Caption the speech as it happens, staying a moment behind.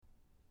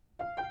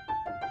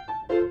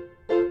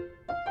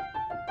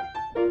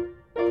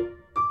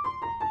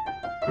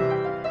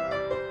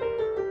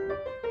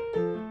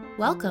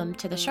Welcome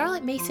to the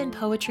Charlotte Mason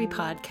Poetry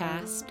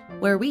Podcast,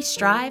 where we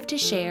strive to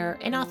share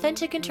an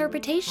authentic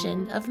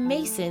interpretation of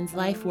Mason's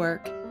life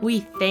work. We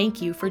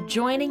thank you for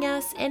joining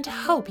us and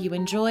hope you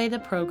enjoy the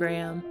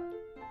program.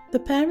 The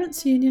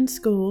Parents' Union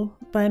School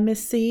by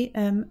Miss C.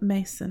 M.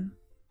 Mason.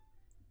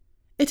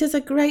 It is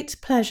a great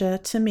pleasure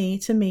to me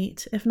to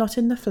meet, if not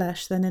in the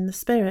flesh then in the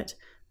spirit,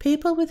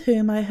 people with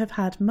whom I have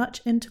had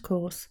much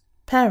intercourse,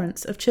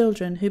 parents of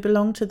children who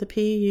belong to the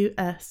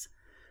P.U.S.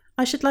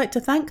 I should like to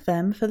thank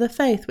them for the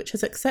faith which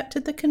has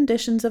accepted the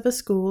conditions of a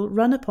school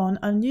run upon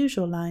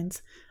unusual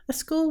lines, a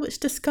school which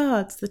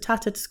discards the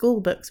tattered school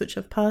books which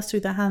have passed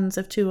through the hands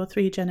of 2 or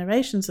 3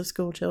 generations of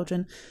school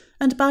children,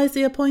 and buys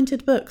the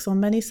appointed books on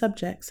many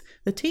subjects,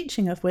 the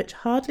teaching of which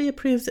hardly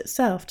approves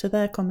itself to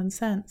their common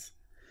sense.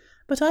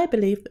 But I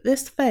believe that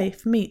this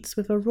faith meets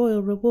with a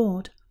royal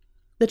reward.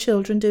 The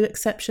children do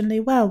exceptionally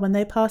well when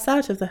they pass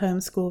out of the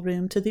home school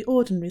room to the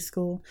ordinary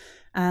school,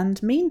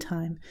 and,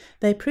 meantime,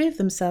 they prove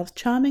themselves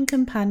charming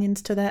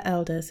companions to their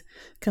elders,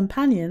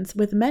 companions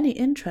with many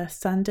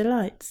interests and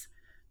delights.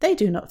 They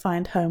do not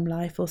find home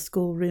life or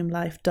schoolroom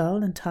life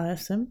dull and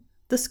tiresome.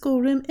 The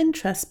schoolroom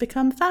interests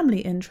become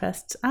family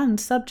interests and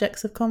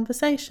subjects of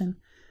conversation.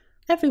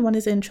 Everyone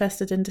is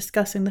interested in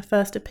discussing the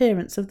first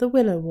appearance of the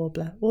willow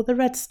warbler or the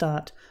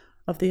redstart,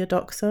 of the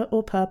Eudoxa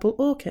or purple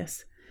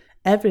orchis.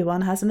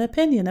 Everyone has an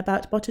opinion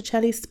about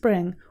Botticelli's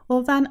Spring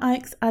or Van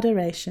Eyck's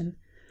Adoration,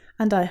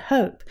 and I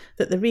hope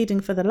that the reading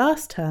for the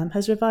last term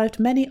has revived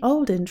many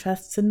old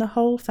interests in the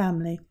whole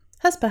family,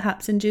 has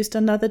perhaps induced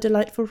another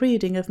delightful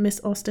reading of Miss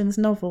Austen's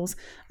novels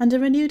and a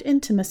renewed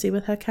intimacy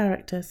with her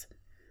characters.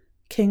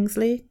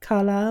 Kingsley,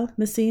 Carlyle,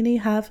 Mazzini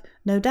have,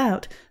 no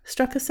doubt,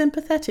 struck a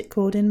sympathetic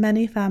chord in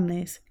many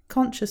families,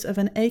 conscious of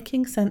an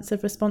aching sense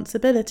of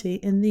responsibility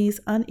in these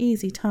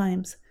uneasy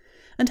times.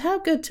 And how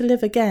good to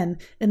live again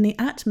in the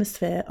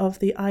atmosphere of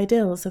the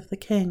Idylls of the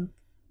King.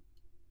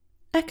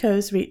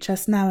 Echoes reach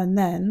us now and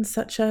then,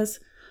 such as,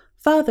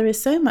 "Father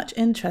is so much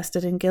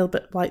interested in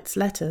Gilbert White's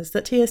letters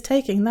that he is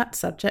taking that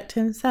subject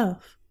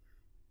himself."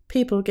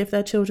 People give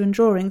their children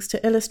drawings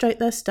to illustrate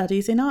their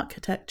studies in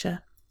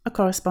architecture. A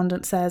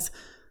correspondent says,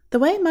 "The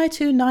way my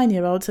 2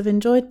 9-year-olds have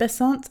enjoyed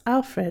Besant's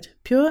Alfred,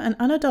 pure and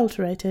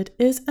unadulterated,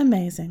 is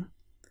amazing."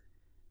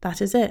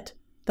 That is it.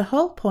 The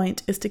whole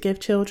point is to give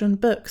children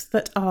books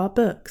that are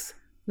books,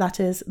 that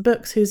is,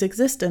 books whose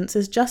existence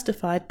is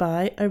justified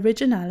by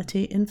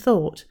originality in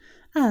thought,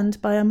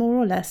 and by a more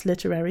or less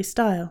literary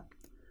style.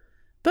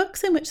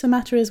 Books in which the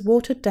matter is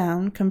watered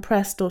down,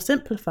 compressed, or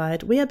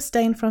simplified we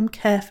abstain from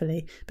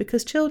carefully,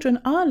 because children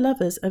are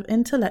lovers of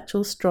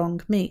intellectual strong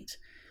meat.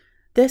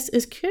 This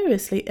is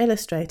curiously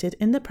illustrated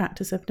in the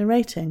practice of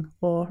narrating,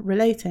 or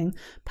relating,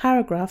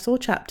 paragraphs or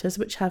chapters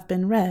which have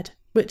been read,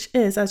 which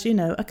is, as you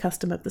know, a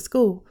custom of the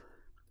school.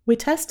 We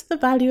test the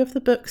value of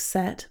the books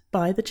set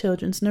by the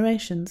children's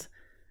narrations.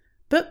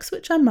 Books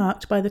which are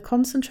marked by the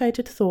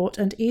concentrated thought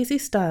and easy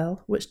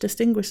style which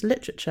distinguish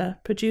literature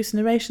produce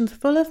narrations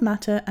full of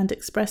matter and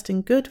expressed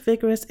in good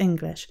vigorous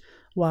English,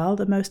 while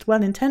the most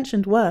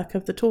well-intentioned work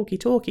of the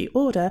talky-talky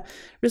order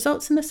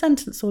results in a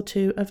sentence or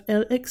 2 of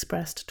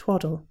ill-expressed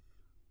twaddle.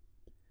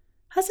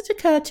 Has it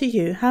occurred to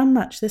you how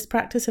much this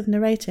practice of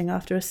narrating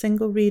after a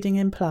single reading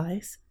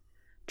implies?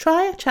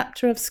 Try a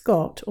chapter of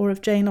Scott or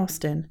of Jane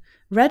Austen,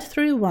 read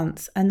through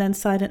once and then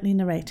silently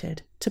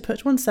narrated, to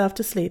put oneself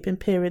to sleep in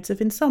periods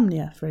of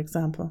insomnia, for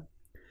example.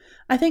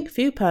 I think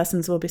few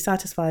persons will be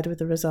satisfied with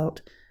the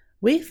result.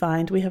 We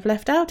find we have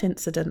left out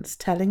incidents,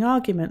 telling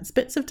arguments,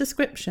 bits of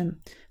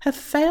description, have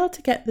failed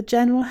to get the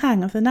general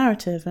hang of the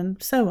narrative,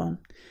 and so on.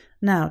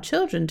 Now,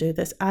 children do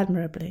this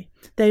admirably.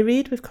 They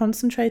read with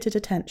concentrated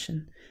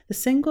attention. The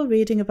single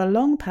reading of a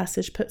long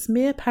passage puts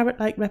mere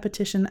parrot-like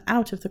repetition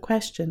out of the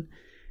question.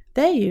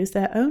 They use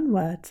their own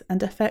words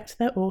and affect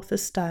their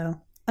author's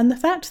style, and the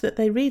fact that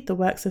they read the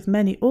works of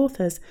many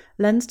authors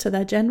lends to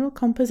their general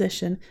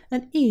composition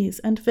an ease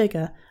and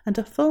vigour and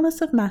a fullness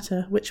of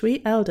matter which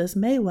we elders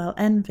may well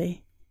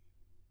envy.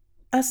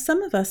 As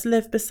some of us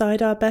live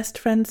beside our best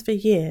friends for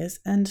years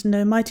and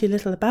know mighty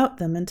little about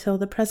them until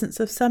the presence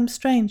of some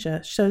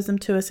stranger shows them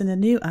to us in a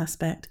new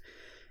aspect,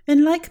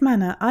 in like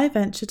manner I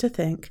venture to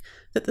think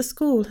that the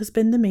school has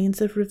been the means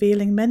of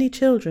revealing many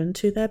children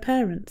to their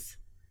parents.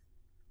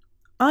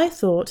 "I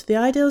thought the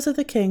Idylls of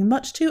the King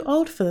much too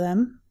old for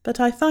them, but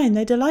I find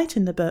they delight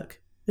in the book,"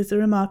 is the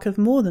remark of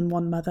more than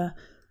one mother.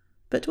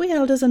 But we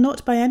elders are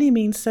not by any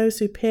means so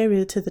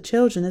superior to the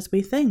children as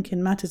we think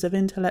in matters of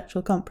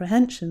intellectual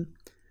comprehension.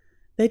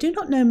 They do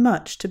not know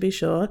much, to be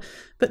sure,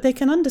 but they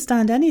can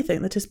understand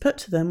anything that is put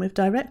to them with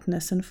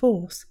directness and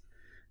force.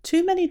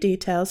 Too many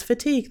details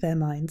fatigue their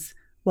minds,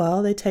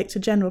 while they take to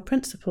general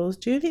principles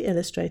duly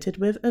illustrated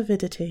with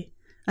avidity.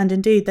 And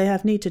indeed they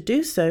have need to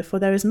do so, for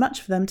there is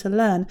much for them to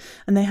learn,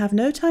 and they have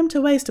no time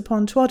to waste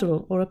upon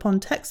twaddle or upon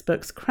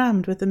textbooks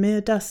crammed with the mere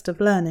dust of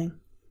learning.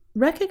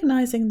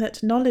 Recognizing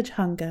that knowledge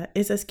hunger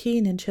is as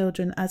keen in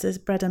children as is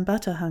bread and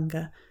butter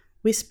hunger,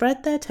 we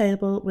spread their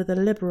table with a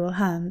liberal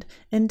hand,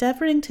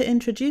 endeavouring to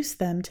introduce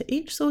them to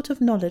each sort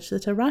of knowledge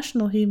that a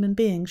rational human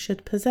being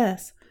should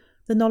possess,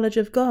 the knowledge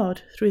of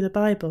God through the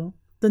Bible,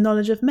 the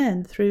knowledge of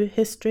men through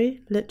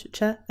history,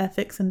 literature,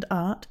 ethics and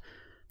art,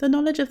 the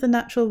knowledge of the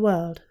natural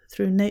world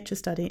through nature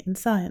study and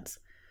science,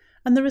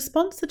 and the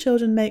response the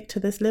children make to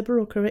this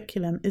liberal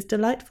curriculum is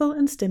delightful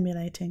and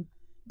stimulating.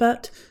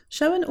 But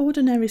show an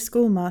ordinary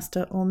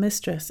schoolmaster or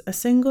mistress a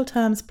single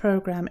term's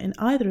programme in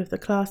either of the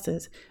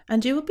classes,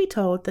 and you will be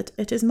told that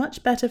it is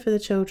much better for the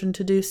children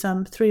to do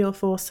some 3 or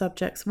 4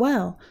 subjects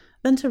well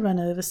than to run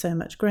over so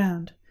much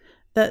ground,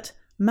 that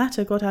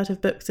matter got out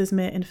of books is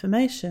mere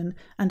information,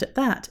 and at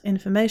that,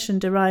 information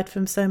derived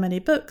from so many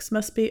books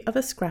must be of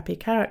a scrappy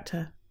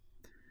character.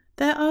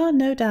 There are,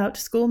 no doubt,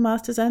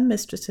 schoolmasters and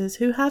mistresses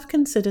who have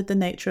considered the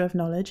nature of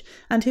knowledge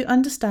and who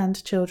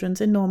understand children's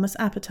enormous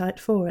appetite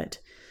for it.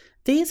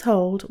 These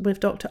hold with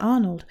Dr.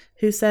 Arnold,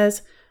 who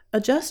says,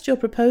 "Adjust your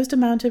proposed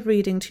amount of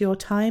reading to your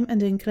time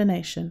and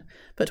inclination,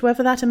 but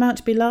whether that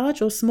amount be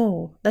large or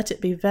small, let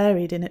it be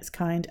varied in its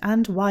kind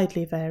and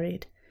widely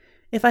varied.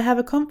 If I have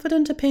a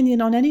confident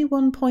opinion on any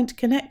one point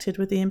connected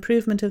with the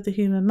improvement of the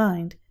human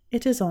mind,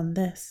 it is on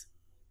this."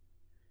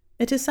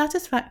 It is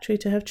satisfactory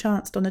to have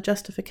chanced on a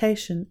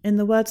justification, in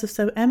the words of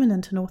so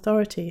eminent an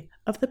authority,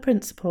 of the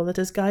principle that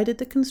has guided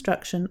the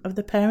construction of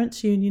the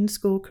Parents' Union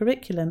School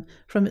curriculum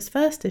from its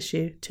first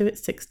issue to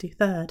its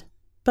 63rd.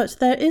 But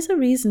there is a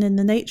reason in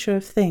the nature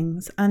of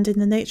things and in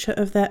the nature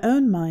of their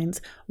own minds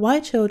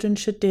why children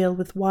should deal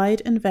with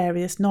wide and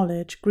various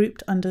knowledge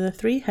grouped under the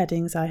 3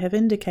 headings I have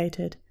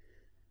indicated.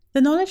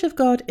 The knowledge of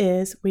God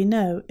is, we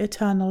know,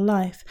 eternal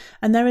life,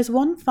 and there is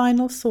one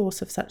final source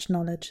of such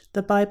knowledge,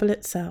 the Bible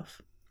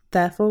itself.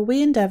 Therefore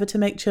we endeavour to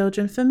make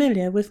children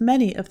familiar with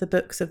many of the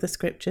books of the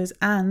Scriptures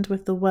and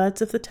with the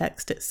words of the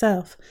text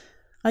itself.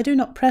 I do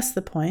not press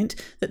the point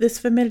that this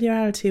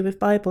familiarity with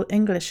Bible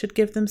English should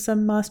give them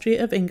some mastery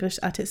of English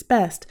at its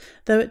best,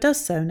 though it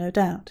does so, no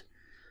doubt.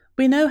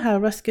 We know how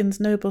Ruskin's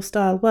noble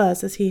style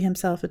was, as he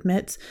himself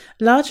admits,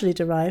 largely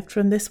derived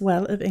from this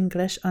well of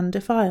English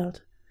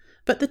undefiled.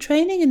 But the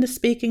training in the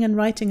speaking and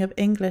writing of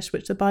English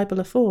which the Bible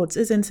affords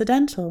is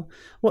incidental.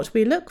 What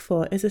we look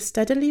for is a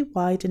steadily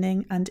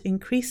widening and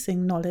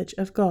increasing knowledge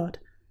of God,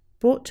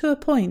 brought to a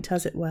point,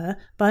 as it were,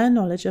 by a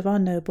knowledge of our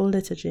noble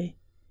liturgy.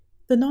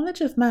 The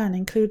knowledge of man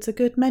includes a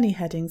good many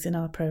headings in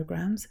our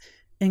programmes: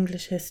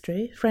 English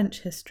history,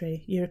 French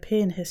history,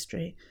 European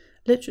history,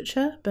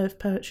 literature, both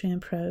poetry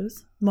and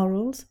prose,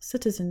 morals,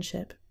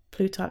 citizenship,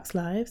 Plutarch's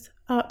Lives,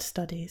 art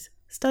studies,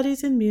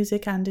 studies in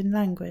music and in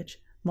language,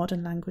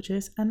 modern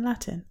languages and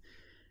Latin.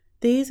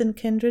 These and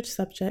kindred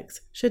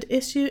subjects should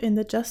issue in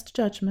the just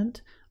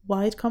judgment,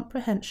 wide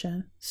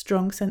comprehension,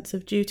 strong sense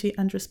of duty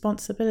and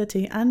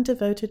responsibility, and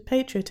devoted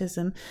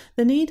patriotism,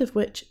 the need of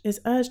which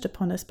is urged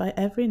upon us by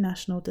every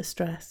national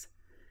distress.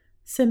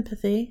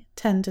 Sympathy,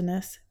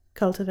 tenderness,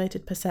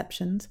 cultivated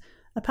perceptions,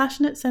 a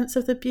passionate sense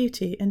of the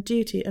beauty and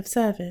duty of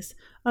service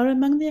are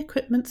among the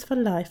equipments for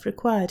life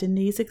required in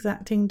these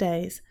exacting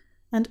days,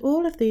 and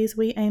all of these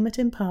we aim at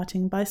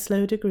imparting by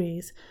slow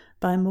degrees,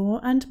 by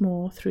more and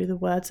more through the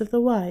words of the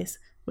wise,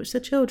 which the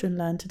children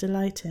learn to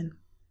delight in.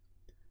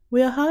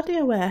 We are hardly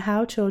aware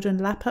how children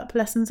lap up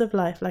lessons of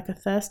life like a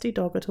thirsty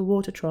dog at a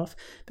water trough,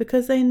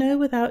 because they know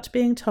without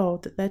being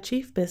told that their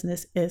chief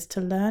business is to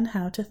learn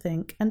how to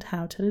think and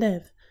how to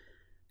live.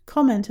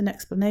 Comment and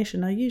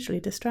explanation are usually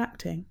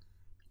distracting.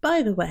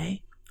 By the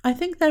way, I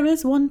think there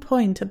is one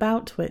point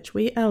about which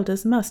we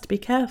elders must be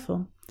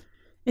careful.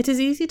 It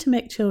is easy to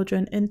make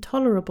children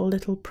intolerable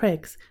little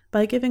prigs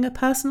by giving a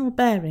personal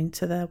bearing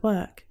to their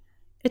work.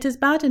 It is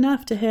bad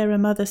enough to hear a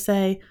mother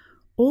say,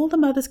 "All the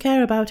mothers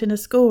care about in a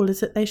school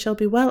is that they shall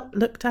be well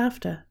looked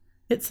after.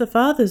 It's the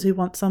fathers who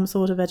want some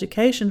sort of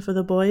education for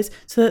the boys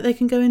so that they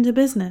can go into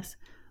business.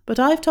 But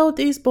I've told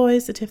these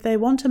boys that if they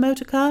want a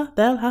motor car,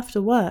 they'll have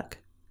to work."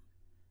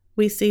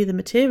 We see the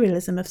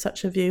materialism of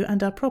such a view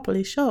and are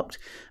properly shocked,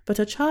 but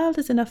a child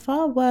is in a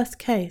far worse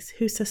case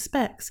who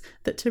suspects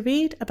that to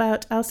read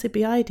about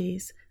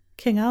Alcibiades,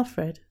 King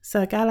Alfred,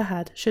 Sir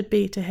Galahad, should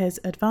be to his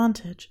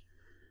advantage.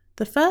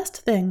 The first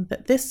thing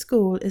that this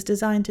school is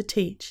designed to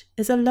teach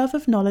is a love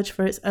of knowledge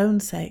for its own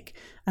sake,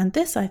 and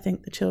this I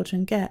think the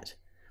children get.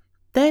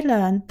 They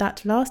learn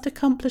that last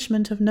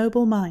accomplishment of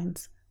noble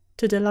minds,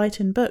 to delight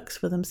in books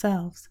for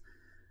themselves.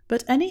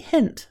 But any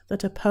hint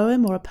that a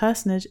poem or a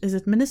personage is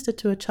administered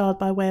to a child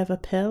by way of a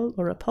pill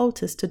or a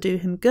poultice to do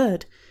him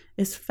good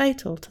is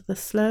fatal to the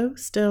slow,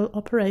 still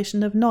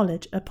operation of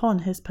knowledge upon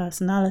his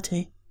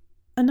personality.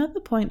 Another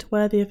point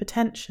worthy of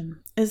attention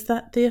is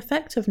that the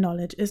effect of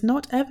knowledge is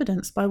not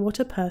evidenced by what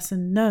a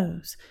person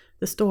knows,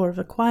 the store of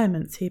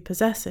acquirements he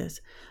possesses,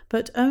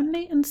 but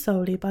only and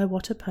solely by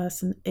what a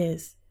person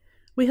is.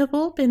 We have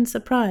all been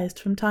surprised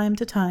from time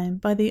to time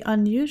by the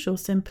unusual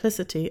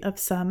simplicity of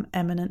some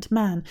eminent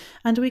man,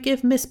 and we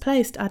give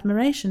misplaced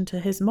admiration to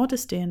his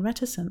modesty and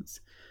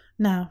reticence.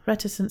 Now,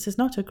 reticence is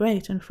not a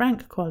great and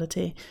frank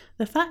quality.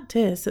 The fact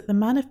is that the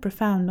man of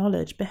profound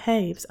knowledge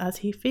behaves as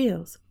he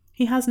feels.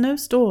 He has no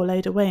store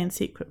laid away in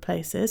secret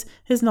places.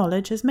 His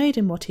knowledge has made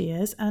him what he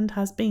is, and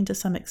has been to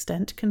some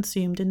extent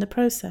consumed in the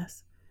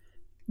process.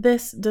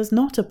 This does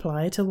not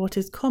apply to what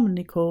is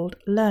commonly called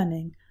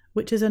learning,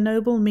 which is a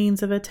noble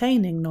means of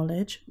attaining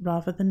knowledge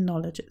rather than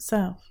knowledge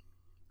itself.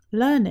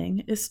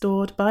 Learning is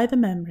stored by the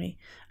memory,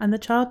 and the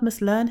child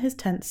must learn his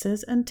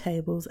tenses and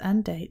tables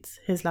and dates,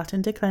 his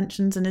Latin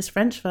declensions and his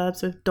French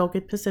verbs with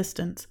dogged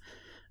persistence.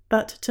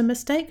 But to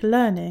mistake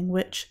learning,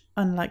 which,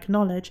 unlike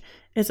knowledge,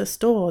 is a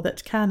store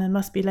that can and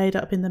must be laid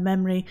up in the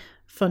memory,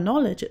 for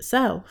knowledge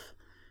itself,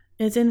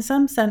 is in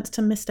some sense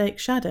to mistake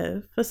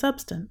shadow for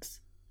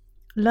substance.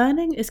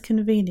 Learning is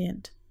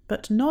convenient,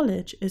 but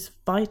knowledge is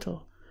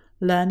vital.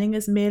 Learning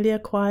is merely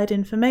acquired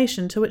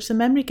information to which the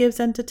memory gives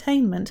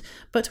entertainment,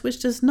 but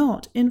which does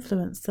not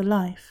influence the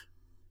life.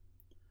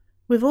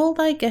 With all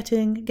thy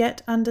getting,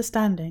 get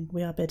understanding,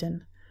 we are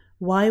bidden.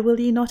 Why will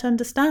ye not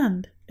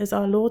understand? Is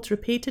our Lord's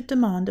repeated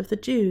demand of the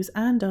Jews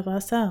and of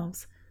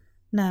ourselves.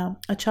 Now,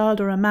 a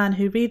child or a man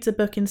who reads a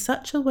book in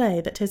such a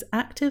way that his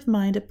active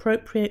mind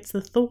appropriates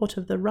the thought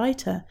of the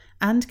writer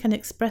and can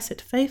express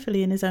it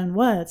faithfully in his own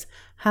words,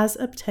 has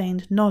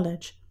obtained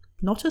knowledge,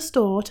 not a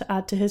store to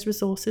add to his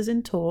resources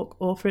in talk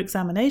or for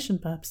examination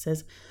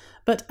purposes,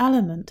 but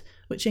aliment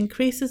which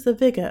increases the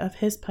vigour of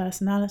his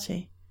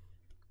personality.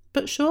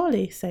 But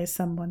surely, says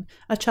someone,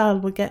 a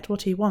child will get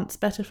what he wants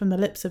better from the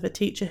lips of a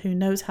teacher who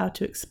knows how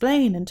to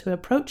explain and to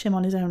approach him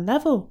on his own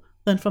level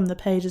than from the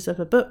pages of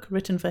a book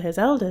written for his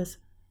elders.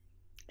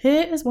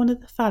 Here is one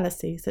of the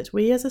fallacies that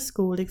we as a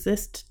school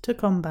exist to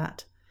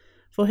combat.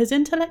 For his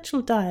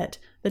intellectual diet,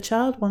 the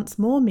child wants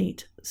more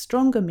meat,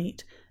 stronger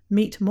meat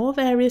more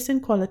various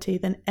in quality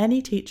than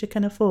any teacher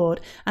can afford,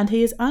 and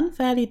he is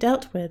unfairly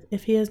dealt with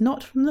if he is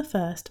not from the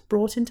first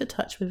brought into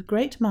touch with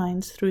great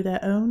minds through their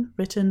own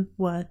written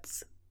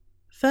words.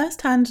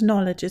 First-hand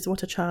knowledge is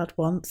what a child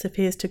wants if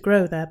he is to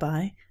grow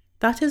thereby.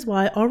 That is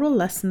why oral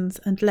lessons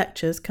and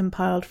lectures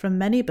compiled from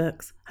many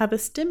books have a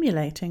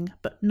stimulating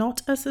but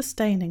not a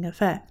sustaining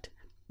effect.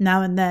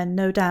 Now and then,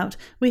 no doubt,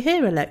 we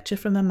hear a lecture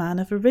from a man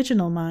of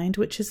original mind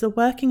which is the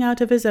working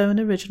out of his own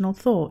original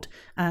thought,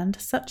 and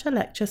such a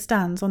lecture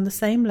stands on the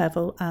same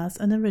level as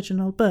an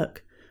original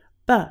book.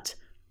 But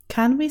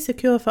can we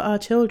secure for our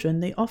children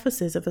the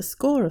offices of a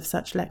score of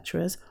such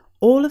lecturers,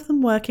 all of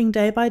them working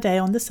day by day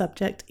on the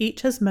subject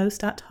each has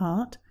most at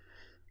heart?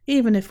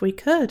 Even if we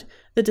could,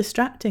 the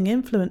distracting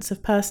influence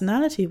of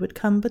personality would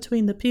come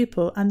between the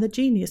pupil and the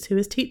genius who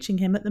is teaching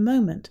him at the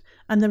moment,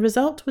 and the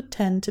result would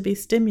tend to be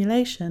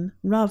stimulation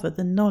rather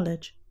than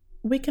knowledge.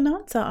 We can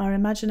answer our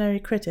imaginary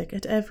critic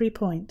at every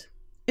point.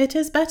 It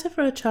is better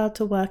for a child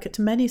to work at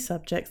many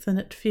subjects than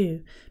at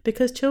few,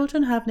 because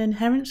children have an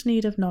inherent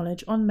need of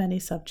knowledge on many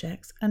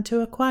subjects, and to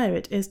acquire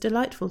it is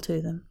delightful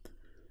to them.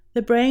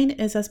 The brain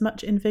is as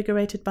much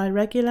invigorated by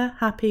regular,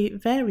 happy,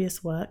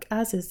 various work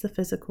as is the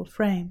physical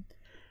frame.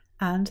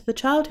 And the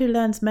child who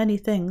learns many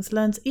things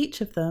learns each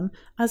of them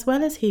as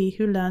well as he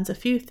who learns a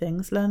few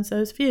things learns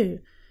those few,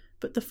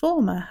 but the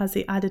former has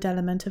the added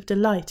element of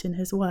delight in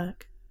his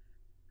work.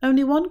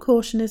 Only one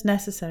caution is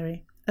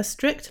necessary, a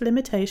strict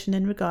limitation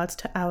in regards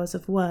to hours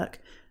of work.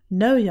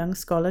 No young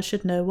scholar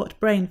should know what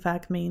brain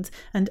fag means,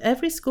 and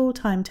every school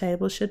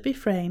timetable should be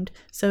framed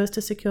so as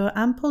to secure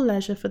ample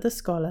leisure for the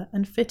scholar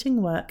and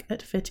fitting work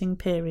at fitting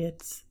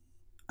periods.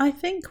 I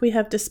think we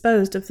have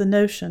disposed of the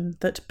notion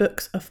that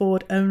books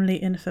afford only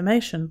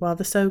information while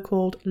the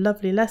so-called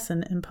lovely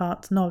lesson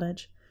imparts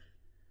knowledge.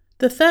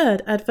 The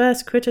third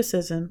adverse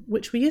criticism,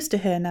 which we used to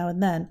hear now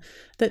and then,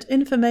 that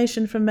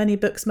information from many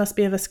books must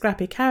be of a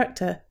scrappy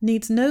character,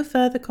 needs no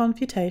further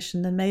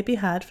confutation than may be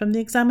had from the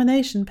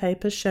examination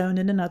papers shown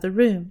in another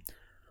room.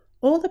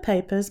 All the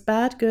papers,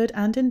 bad, good,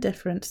 and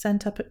indifferent,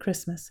 sent up at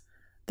Christmas.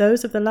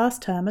 Those of the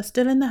last term are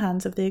still in the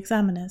hands of the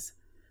examiners.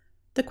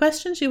 The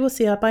questions you will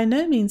see are by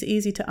no means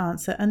easy to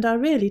answer and are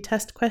really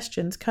test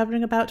questions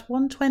covering about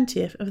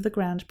 1/20th of the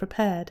ground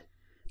prepared.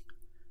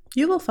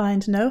 You will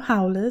find no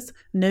howlers,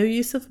 no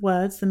use of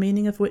words the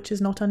meaning of which is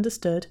not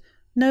understood,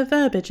 no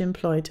verbiage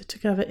employed to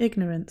cover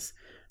ignorance.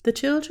 The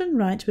children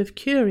write with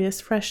curious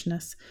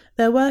freshness.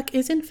 Their work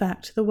is in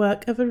fact the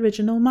work of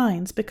original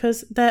minds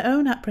because their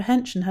own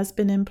apprehension has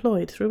been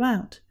employed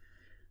throughout.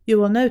 You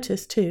will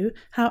notice, too,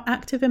 how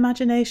active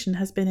imagination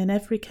has been in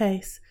every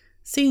case.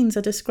 Scenes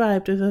are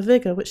described with a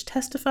vigour which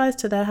testifies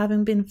to their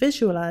having been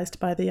visualized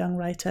by the young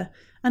writer,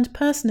 and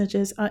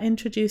personages are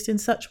introduced in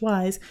such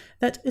wise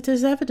that it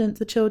is evident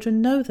the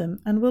children know them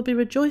and will be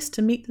rejoiced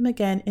to meet them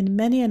again in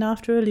many an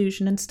after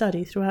allusion and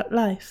study throughout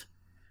life.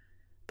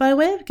 By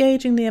way of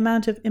gauging the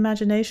amount of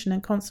imagination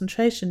and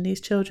concentration these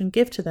children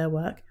give to their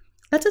work,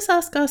 let us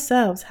ask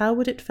ourselves how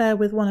would it fare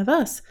with one of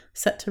us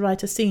set to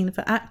write a scene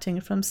for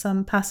acting from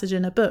some passage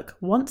in a book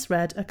once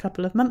read a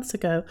couple of months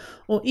ago,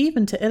 or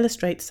even to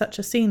illustrate such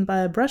a scene by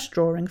a brush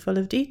drawing full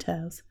of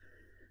details.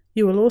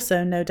 You will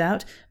also, no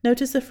doubt,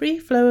 notice the free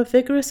flow of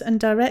vigorous and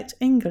direct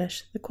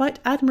English, the quite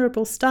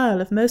admirable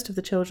style of most of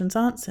the children's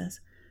answers.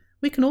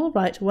 We can all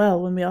write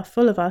well when we are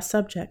full of our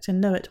subject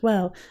and know it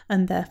well,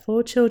 and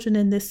therefore children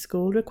in this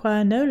school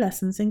require no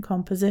lessons in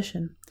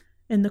composition.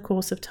 In the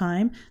course of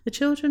time, the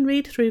children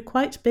read through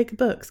quite big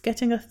books,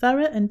 getting a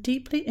thorough and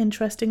deeply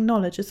interesting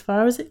knowledge as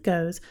far as it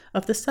goes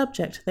of the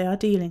subject they are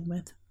dealing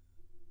with.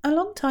 A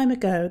long time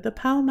ago, the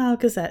Pall Mall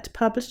Gazette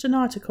published an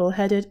article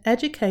headed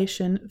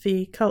Education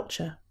v.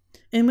 Culture,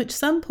 in which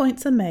some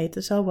points are made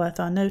that are worth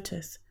our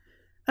notice.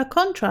 A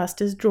contrast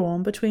is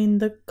drawn between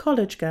the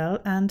college girl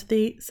and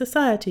the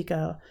society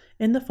girl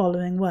in the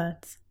following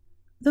words.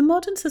 The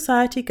modern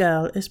society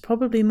girl is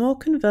probably more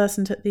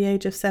conversant at the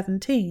age of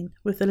 17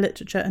 with the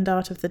literature and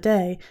art of the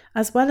day,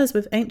 as well as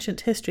with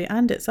ancient history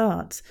and its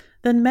arts,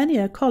 than many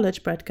a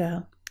college-bred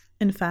girl.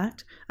 In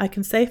fact, I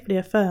can safely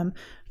affirm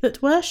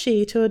that were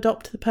she to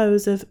adopt the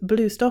pose of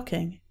blue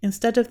stocking,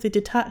 instead of the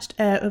detached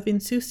air of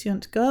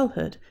insouciant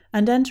girlhood,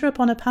 and enter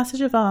upon a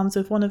passage of arms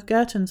with one of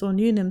Girton's or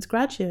Newnham's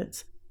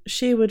graduates,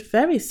 she would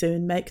very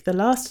soon make the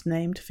last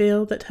named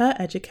feel that her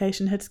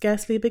education had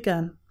scarcely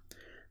begun.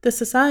 The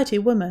society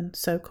woman,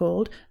 so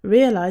called,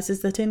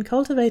 realizes that in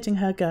cultivating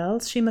her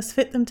girls she must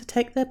fit them to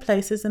take their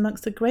places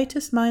amongst the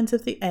greatest minds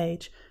of the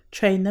age,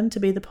 train them to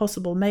be the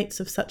possible mates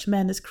of such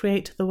men as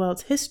create the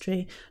world's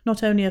history,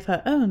 not only of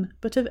her own,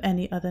 but of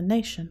any other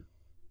nation.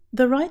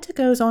 The writer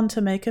goes on to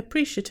make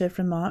appreciative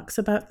remarks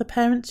about the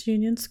Parents'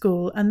 Union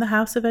School and the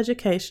House of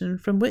Education,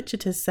 from which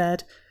it is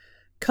said,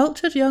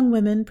 "Cultured young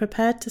women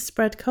prepared to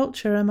spread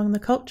culture among the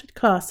cultured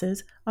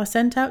classes are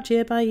sent out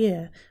year by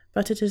year,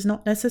 but it is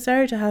not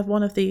necessary to have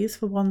one of these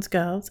for one's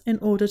girls in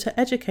order to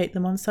educate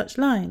them on such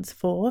lines,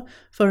 for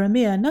a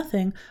mere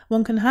nothing,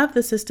 one can have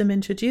the system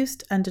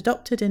introduced and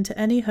adopted into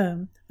any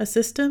home, a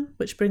system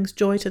which brings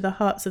joy to the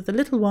hearts of the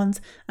little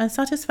ones and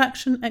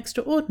satisfaction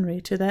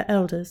extraordinary to their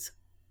elders."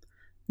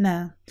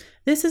 Now,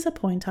 this is a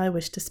point I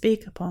wish to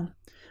speak upon.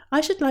 I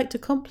should like to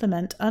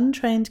compliment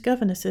untrained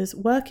governesses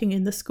working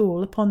in the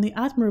school upon the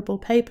admirable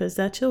papers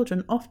their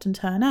children often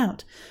turn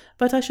out,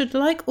 but I should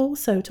like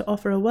also to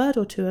offer a word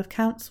or two of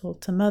counsel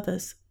to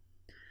mothers.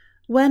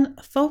 When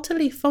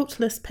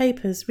faultless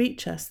papers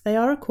reach us, they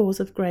are a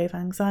cause of grave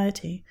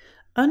anxiety.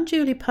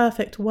 Unduly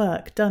perfect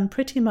work, done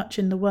pretty much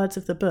in the words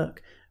of the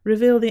book,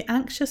 reveal the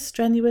anxious,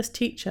 strenuous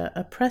teacher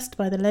oppressed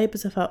by the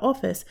labours of her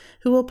office,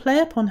 who will play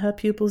upon her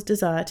pupil's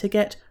desire to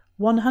get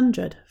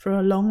 100 for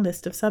a long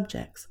list of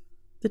subjects.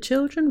 The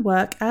children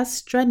work as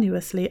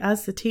strenuously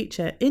as the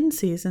teacher in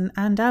season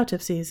and out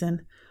of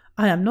season.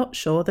 I am not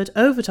sure that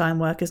overtime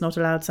work is not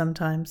allowed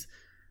sometimes.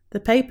 The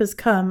papers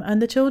come and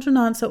the children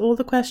answer all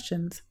the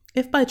questions.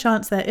 If by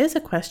chance there is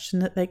a question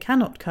that they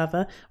cannot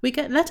cover, we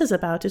get letters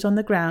about it on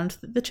the ground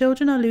that the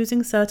children are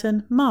losing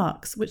certain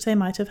marks which they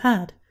might have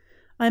had.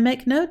 I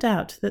make no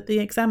doubt that the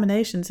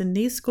examinations in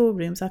these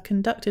schoolrooms are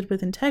conducted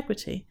with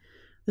integrity.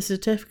 The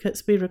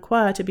certificates we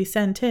require to be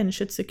sent in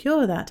should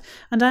secure that,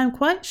 and I am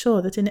quite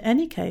sure that in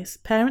any case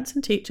parents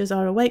and teachers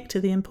are awake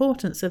to the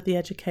importance of the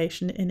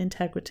education in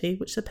integrity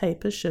which the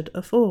papers should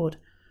afford.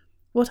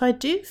 What I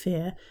do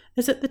fear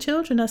is that the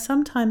children are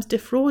sometimes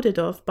defrauded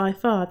of by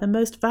far the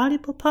most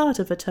valuable part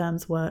of a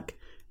term's work,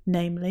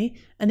 namely,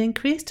 an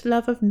increased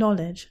love of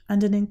knowledge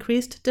and an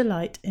increased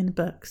delight in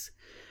books.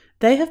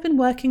 They have been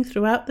working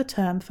throughout the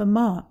term for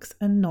marks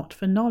and not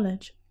for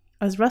knowledge.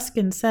 As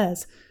Ruskin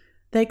says,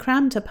 "They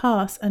cram to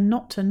pass and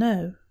not to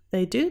know.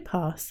 They do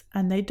pass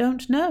and they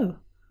don't know."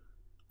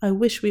 I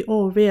wish we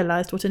all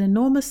realized what an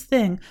enormous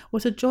thing,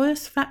 what a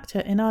joyous factor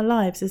in our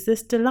lives is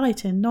this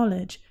delight in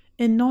knowledge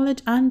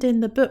and in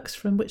the books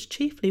from which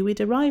chiefly we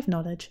derive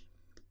knowledge.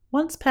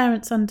 Once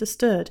parents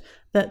understood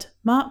that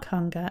mark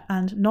hunger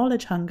and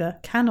knowledge hunger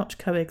cannot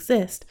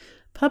coexist,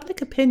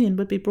 public opinion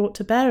would be brought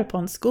to bear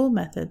upon school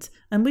methods,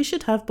 and we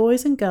should have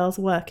boys and girls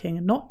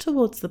working not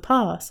towards the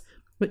pass,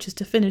 which is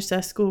to finish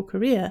their school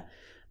career,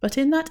 but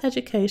in that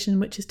education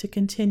which is to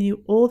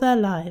continue all their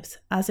lives,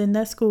 as in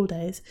their school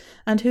days,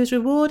 and whose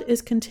reward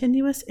is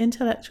continuous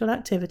intellectual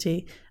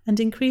activity and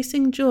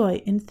increasing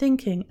joy in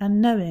thinking and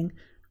knowing,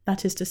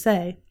 that is to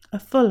say, a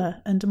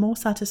fuller and more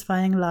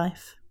satisfying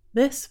life.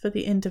 This for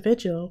the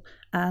individual,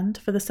 and,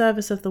 for the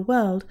service of the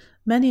world,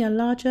 many a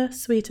larger,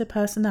 sweeter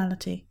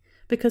personality,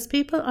 because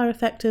people are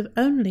effective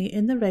only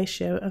in the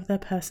ratio of their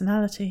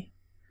personality.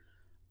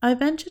 I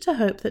venture to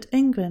hope that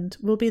England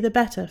will be the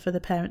better for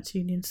the Parents'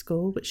 Union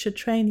School, which should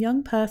train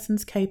young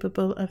persons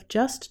capable of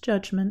just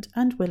judgment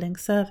and willing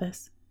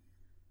service.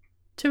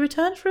 To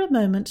return for a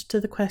moment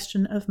to the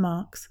question of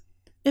marks.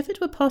 If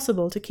it were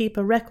possible to keep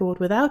a record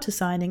without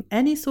assigning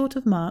any sort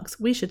of marks,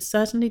 we should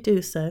certainly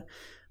do so,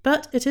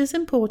 but it is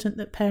important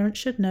that parents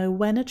should know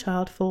when a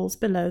child falls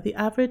below the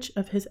average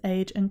of his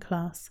age and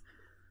class.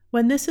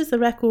 When this is the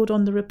record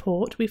on the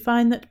report, we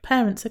find that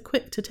parents are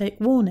quick to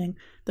take warning,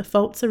 the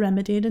faults are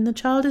remedied, and the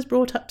child is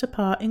brought up to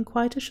par in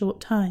quite a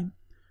short time.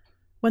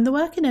 When the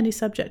work in any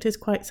subject is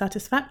quite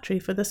satisfactory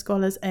for the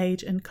scholar's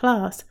age and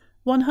class,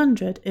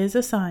 100 is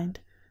assigned,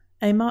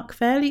 a mark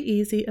fairly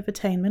easy of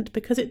attainment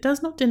because it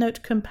does not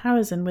denote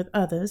comparison with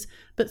others,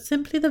 but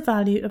simply the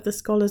value of the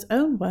scholar's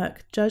own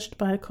work judged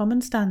by a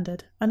common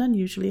standard, an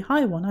unusually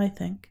high one, I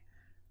think.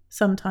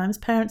 Sometimes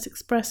parents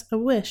express a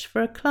wish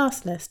for a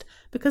class list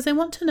because they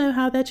want to know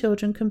how their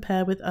children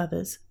compare with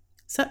others.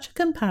 Such a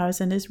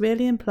comparison is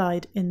really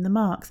implied in the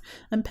marks,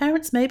 and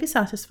parents may be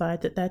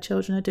satisfied that their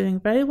children are doing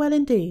very well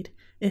indeed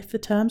if the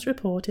term's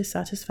report is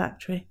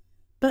satisfactory.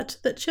 but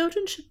that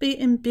children should be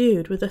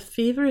imbued with a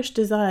feverish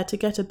desire to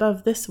get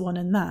above this one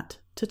and that,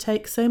 to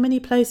take so many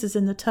places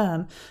in the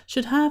term,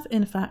 should have,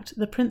 in fact,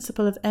 the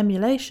principle of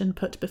emulation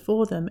put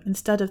before them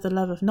instead of the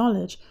love of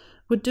knowledge,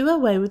 would do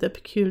away with the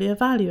peculiar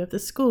value of the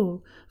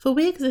school, for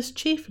we exist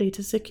chiefly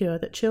to secure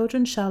that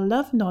children shall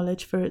love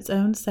knowledge for its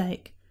own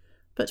sake.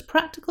 But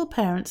practical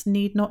parents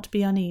need not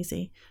be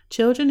uneasy.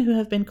 Children who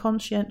have been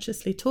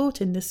conscientiously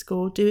taught in this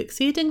school do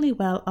exceedingly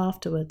well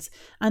afterwards,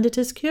 and it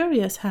is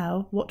curious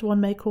how, what one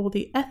may call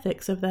the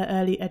ethics of their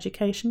early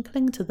education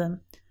cling to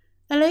them.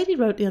 A lady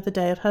wrote the other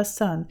day of her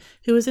son,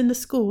 who was in the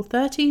school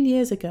 13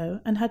 years ago,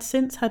 and had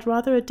since had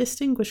rather a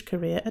distinguished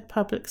career at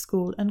public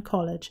school and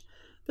college.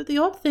 But the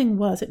odd thing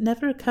was, it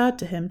never occurred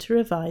to him to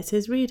revise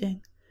his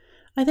reading.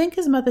 I think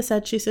his mother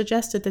said she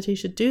suggested that he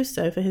should do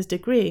so for his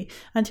degree,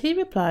 and he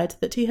replied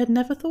that he had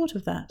never thought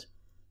of that.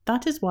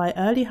 That is why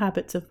early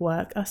habits of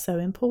work are so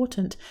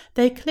important.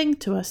 They cling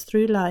to us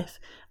through life,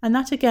 and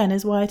that again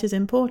is why it is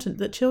important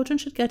that children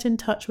should get in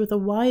touch with a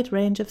wide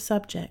range of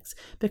subjects,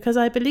 because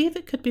I believe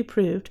it could be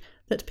proved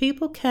that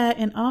people care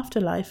in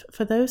afterlife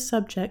for those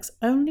subjects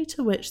only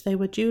to which they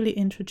were duly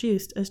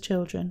introduced as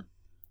children.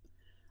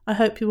 I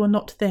hope you will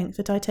not think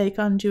that I take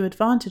undue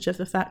advantage of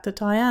the fact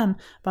that I am,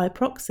 by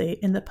proxy,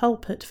 in the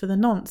pulpit for the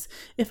nonce,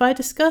 if I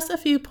discuss a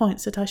few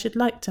points that I should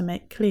like to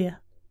make clear.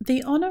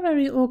 The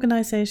Honorary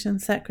Organisation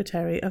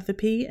Secretary of the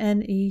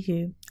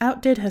PNEU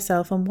outdid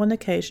herself on one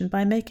occasion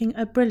by making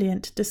a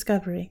brilliant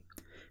discovery.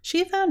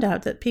 She found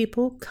out that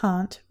people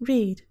can't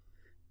read,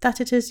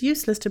 that it is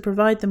useless to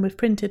provide them with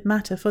printed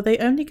matter, for they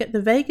only get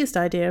the vaguest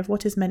idea of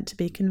what is meant to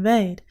be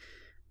conveyed.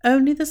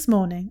 Only this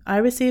morning I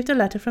received a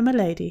letter from a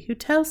lady who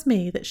tells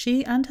me that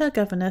she and her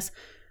governess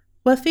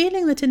were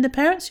feeling that in the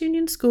Parents'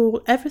 Union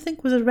School everything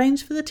was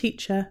arranged for the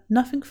teacher,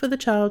 nothing for the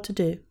child to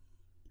do.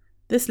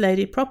 This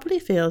lady properly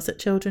feels that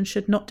children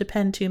should not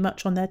depend too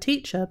much on their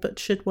teacher, but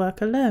should work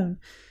alone.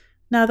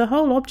 Now, the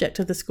whole object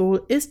of the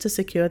school is to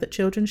secure that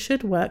children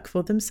should work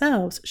for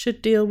themselves,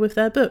 should deal with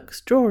their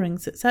books,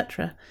 drawings,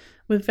 etc.,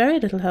 with very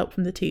little help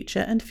from the teacher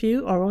and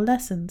few oral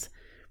lessons.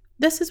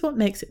 This is what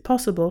makes it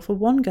possible for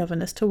one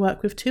governess to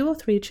work with 2 or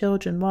 3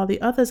 children while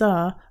the others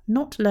are,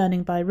 not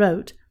learning by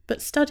rote,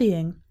 but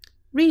studying,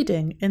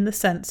 reading in the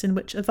sense in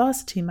which a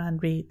varsity man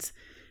reads.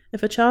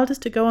 If a child is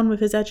to go on with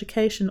his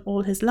education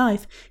all his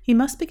life, he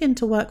must begin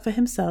to work for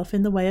himself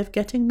in the way of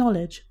getting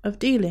knowledge, of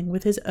dealing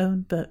with his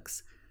own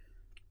books.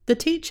 The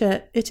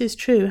teacher, it is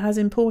true, has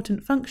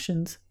important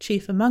functions,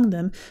 chief among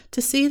them,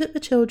 to see that the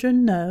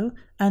children know,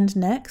 and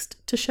next,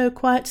 to show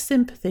quiet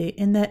sympathy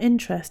in their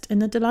interest in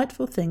the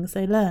delightful things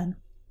they learn.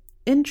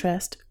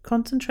 Interest,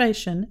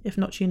 concentration, if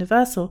not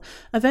universal,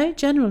 are very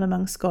general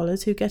among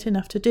scholars who get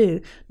enough to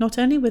do, not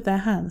only with their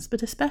hands,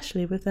 but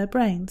especially with their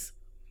brains.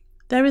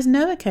 There is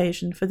no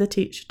occasion for the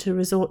teacher to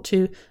resort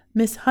to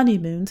Miss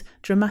Honeymoon's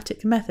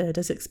dramatic method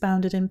as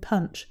expounded in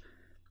Punch.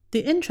 The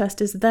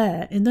interest is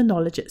there in the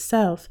knowledge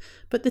itself,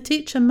 but the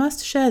teacher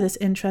must share this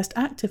interest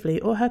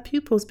actively or her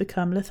pupils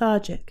become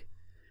lethargic.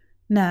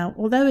 Now,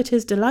 although it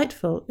is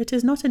delightful, it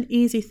is not an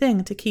easy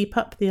thing to keep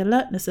up the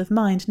alertness of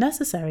mind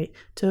necessary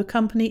to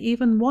accompany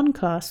even one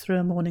class through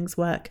a morning's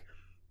work.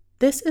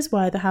 This is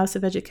why the House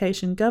of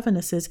Education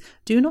governesses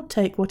do not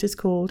take what is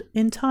called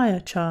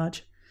entire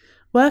charge.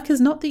 Work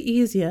is not the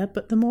easier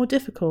but the more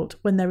difficult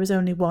when there is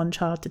only one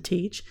child to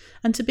teach,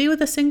 and to be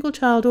with a single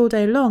child all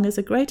day long is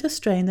a greater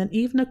strain than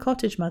even a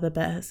cottage mother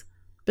bears.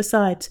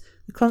 Besides,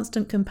 the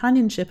constant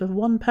companionship of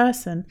one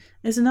person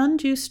is an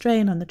undue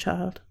strain on the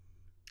child.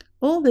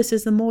 All this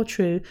is the more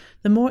true,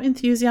 the more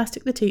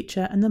enthusiastic the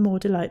teacher and the more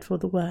delightful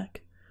the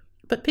work.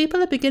 But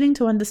people are beginning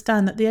to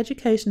understand that the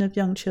education of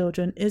young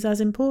children is as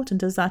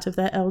important as that of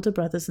their elder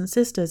brothers and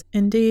sisters,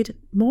 indeed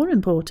more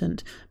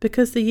important,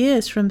 because the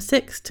years from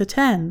 6 to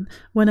 10,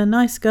 when a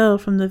nice girl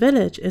from the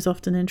village is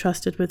often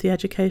entrusted with the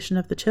education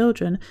of the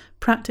children,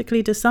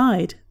 practically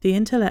decide the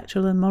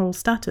intellectual and moral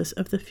status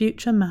of the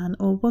future man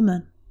or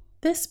woman.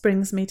 This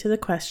brings me to the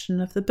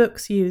question of the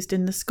books used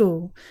in the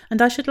school,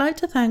 and I should like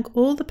to thank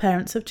all the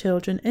parents of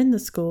children in the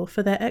school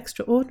for their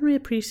extraordinary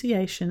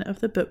appreciation of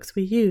the books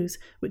we use,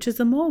 which is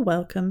the more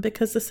welcome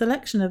because the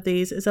selection of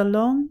these is a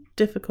long,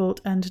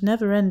 difficult, and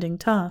never-ending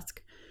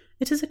task.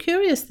 It is a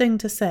curious thing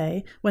to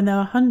say, when there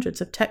are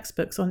hundreds of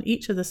textbooks on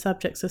each of the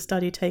subjects of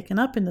study taken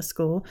up in the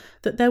school,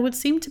 that there would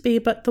seem to be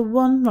but the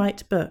one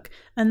right book,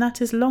 and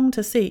that is long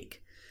to seek.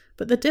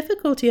 But the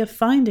difficulty of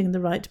finding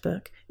the right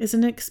book is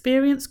an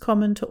experience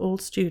common to all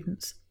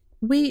students.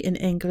 We in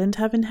England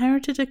have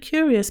inherited a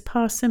curious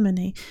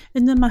parsimony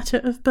in the matter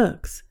of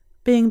books.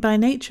 Being by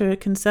nature a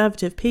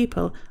conservative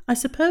people, I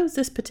suppose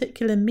this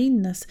particular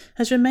meanness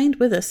has remained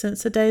with us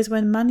since the days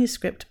when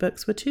manuscript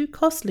books were too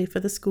costly for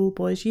the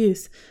schoolboy's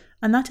use,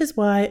 and that is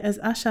why, as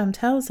Ascham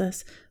tells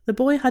us, the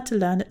boy had to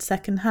learn at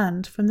second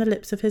hand from the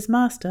lips of his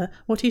master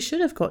what he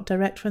should have got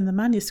direct from the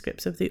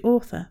manuscripts of the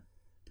author.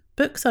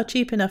 Books are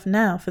cheap enough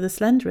now for the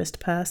slenderest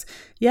purse,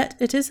 yet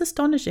it is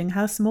astonishing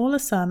how small a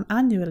sum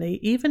annually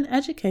even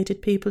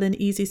educated people in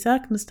easy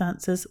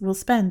circumstances will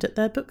spend at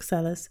their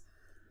booksellers.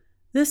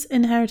 This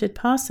inherited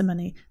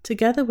parsimony,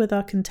 together with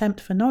our contempt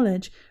for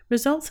knowledge,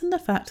 results in the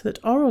fact that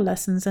oral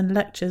lessons and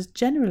lectures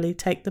generally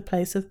take the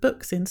place of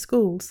books in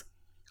schools.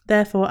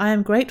 Therefore, I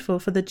am grateful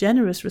for the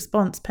generous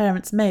response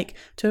parents make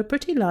to a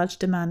pretty large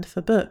demand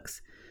for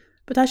books.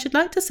 But I should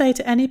like to say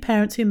to any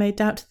parents who may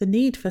doubt the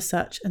need for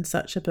such and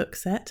such a book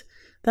set,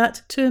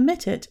 that to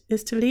omit it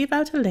is to leave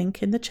out a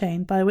link in the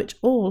chain by which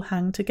all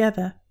hang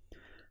together.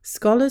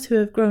 Scholars who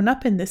have grown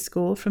up in this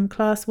school from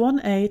Class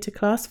 1A to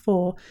Class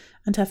 4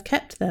 and have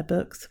kept their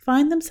books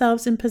find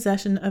themselves in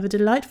possession of a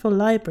delightful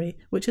library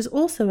which is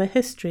also a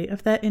history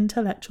of their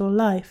intellectual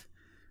life.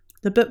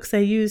 The books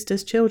they used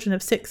as children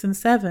of 6 and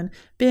 7,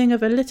 being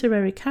of a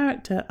literary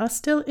character, are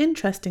still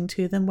interesting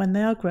to them when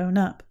they are grown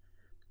up.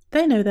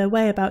 They know their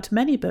way about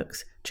many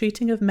books,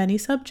 treating of many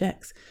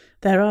subjects.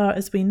 There are,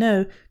 as we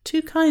know,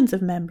 2 kinds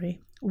of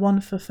memory, one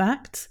for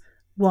facts,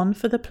 one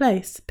for the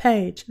place,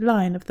 page,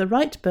 line of the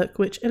right book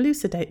which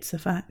elucidates the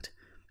fact.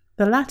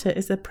 The latter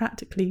is a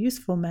practically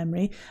useful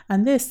memory,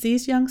 and this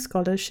these young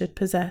scholars should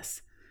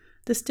possess.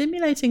 The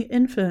stimulating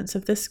influence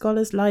of this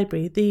scholar's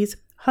library, these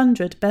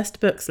 100 best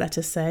books, let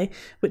us say,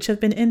 which have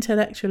been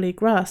intellectually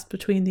grasped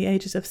between the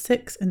ages of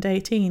 6 and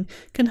 18,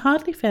 can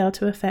hardly fail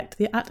to affect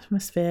the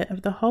atmosphere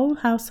of the whole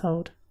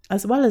household,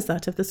 as well as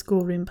that of the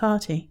schoolroom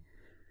party.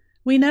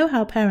 We know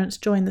how parents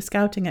join the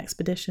scouting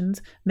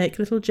expeditions, make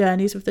little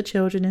journeys with the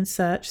children in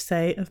search,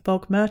 say, of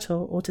bog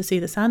myrtle or to see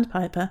the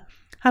sandpiper,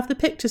 have the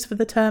pictures for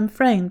the term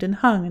framed and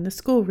hung in the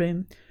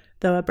schoolroom,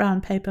 though a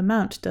brown paper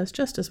mount does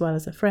just as well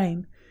as a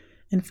frame.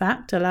 In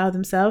fact, allow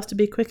themselves to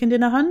be quickened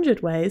in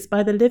 100 ways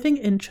by the living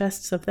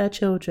interests of their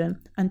children,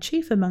 and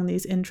chief among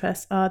these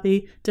interests are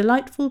the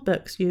delightful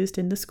books used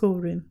in the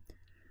schoolroom.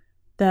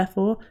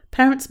 Therefore,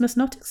 parents must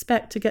not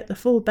expect to get the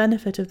full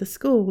benefit of the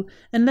school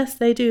unless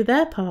they do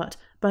their part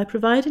by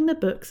providing the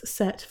books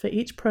set for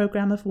each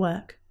programme of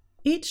work.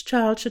 Each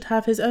child should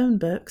have his own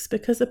books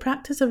because the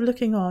practice of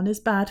looking on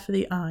is bad for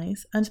the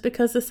eyes, and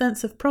because the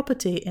sense of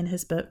property in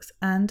his books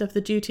and of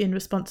the duty and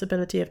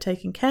responsibility of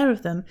taking care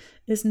of them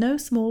is no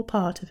small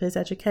part of his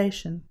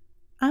education.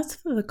 As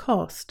for the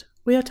cost,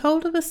 we are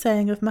told of a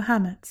saying of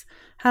Mahomet's,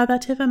 how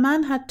that if a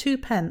man had 2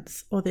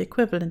 pence, or the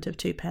equivalent of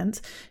 2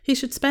 pence, he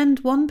should spend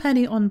 1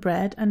 penny on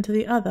bread and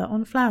the other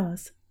on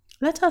flowers.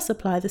 Let us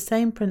apply the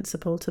same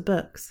principle to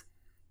books.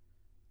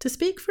 To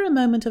speak for a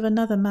moment of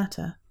another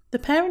matter, the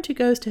parent who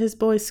goes to his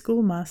boy's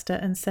schoolmaster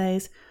and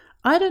says,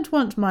 "I don't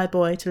want my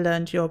boy to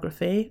learn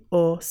geography,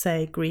 or,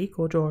 say, Greek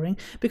or drawing,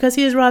 because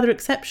he is rather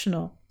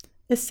exceptional,"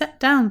 is set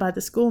down by the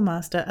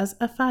schoolmaster as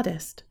a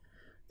faddist.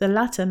 The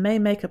latter may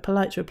make a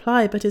polite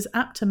reply, but is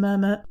apt to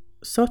murmur,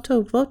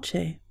 "Sotto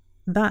voce,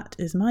 that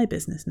is my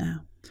business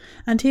now."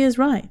 And he is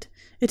right.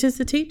 It is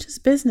the teacher's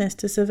business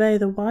to survey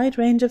the wide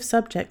range of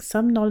subjects,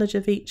 some knowledge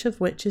of each of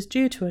which is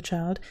due to a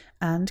child,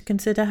 and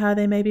consider how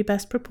they may be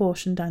best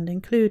proportioned and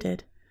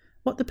included.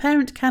 What the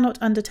parent cannot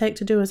undertake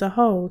to do as a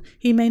whole,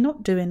 he may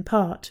not do in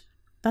part.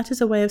 That is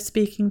a way of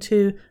speaking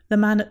to the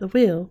man at the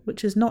wheel,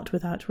 which is not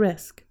without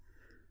risk.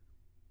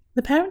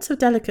 The parents of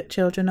delicate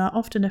children are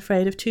often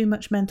afraid of too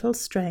much mental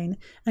strain,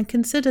 and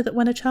consider that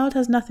when a child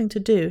has nothing to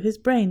do, his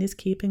brain is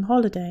keeping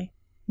holiday.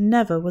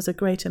 Never was a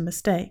greater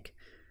mistake.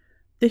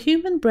 The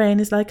human brain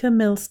is like a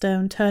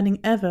millstone turning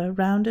ever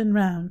round and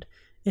round.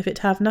 If it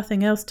have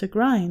nothing else to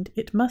grind,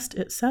 it must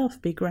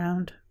itself be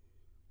ground.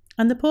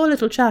 And the poor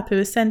little chap who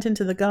is sent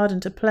into the garden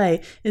to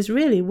play is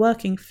really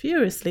working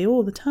furiously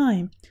all the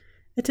time.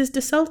 It is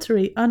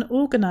desultory,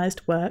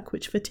 unorganized work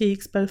which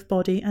fatigues both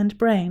body and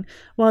brain,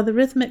 while the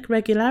rhythmic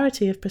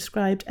regularity of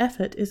prescribed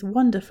effort is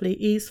wonderfully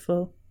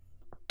easeful.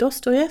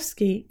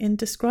 Dostoevsky, in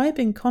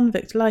describing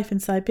convict life in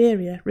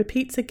Siberia,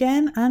 repeats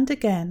again and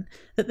again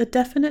that the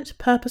definite,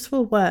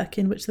 purposeful work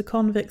in which the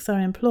convicts are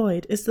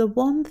employed is the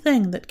one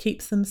thing that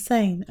keeps them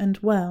sane and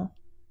well.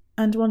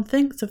 And one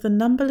thinks of the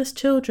numberless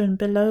children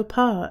below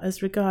par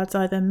as regards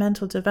either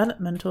mental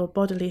development or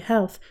bodily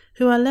health,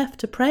 who are left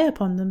to prey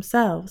upon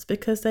themselves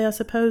because they are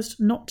supposed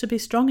not to be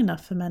strong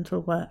enough for mental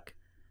work.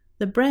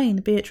 The brain,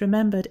 be it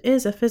remembered,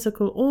 is a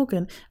physical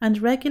organ, and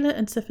regular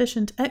and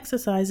sufficient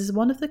exercise is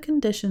one of the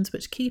conditions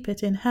which keep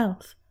it in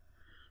health.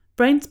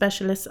 Brain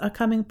specialists are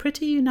coming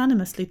pretty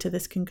unanimously to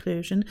this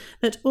conclusion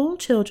that all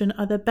children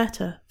are the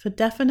better for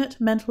definite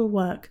mental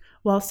work,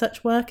 while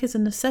such work is a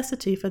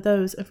necessity for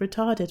those of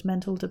retarded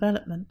mental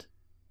development.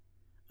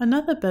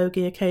 Another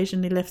bogey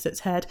occasionally lifts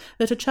its head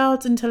that a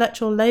child's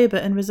intellectual labour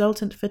and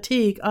resultant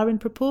fatigue are in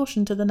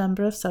proportion to the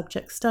number of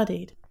subjects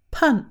studied.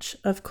 Punch,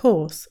 of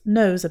course,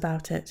 knows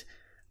about it.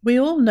 We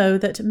all know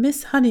that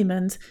Miss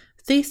Honeyman's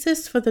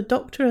Thesis for the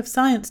Doctor of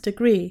Science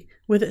degree,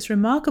 with its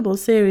remarkable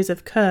series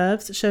of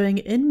curves showing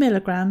in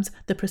milligrams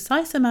the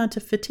precise amount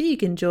of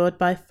fatigue endured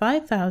by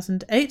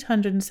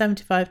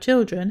 5,875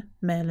 children,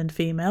 male and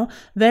female,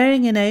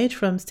 varying in age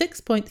from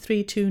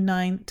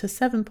 6.329 to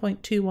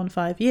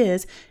 7.215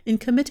 years, in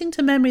committing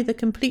to memory the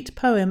complete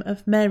poem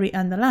of Mary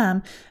and the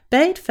Lamb,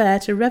 bade fair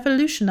to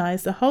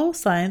revolutionize the whole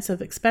science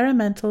of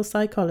experimental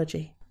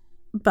psychology.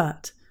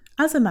 But,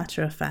 As a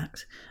matter of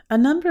fact, a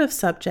number of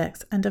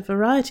subjects and a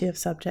variety of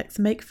subjects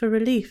make for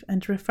relief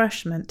and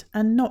refreshment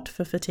and not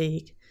for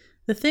fatigue.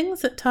 The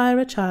things that tire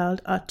a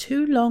child are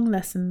too long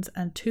lessons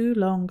and too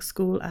long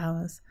school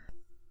hours.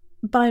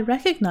 By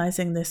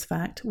recognizing this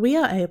fact, we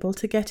are able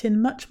to get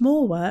in much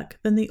more work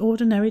than the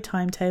ordinary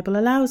timetable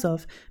allows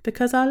of,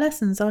 because our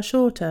lessons are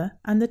shorter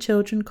and the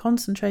children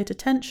concentrate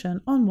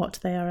attention on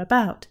what they are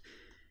about.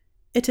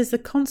 It is the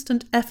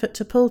constant effort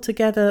to pull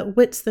together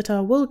wits that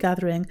are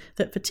wool-gathering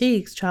that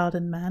fatigues child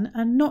and man,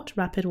 and not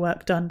rapid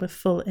work done with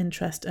full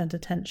interest and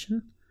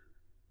attention.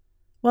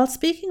 While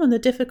speaking on the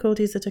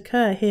difficulties that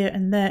occur here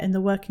and there in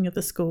the working of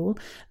the school,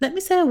 let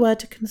me say a word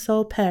to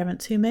console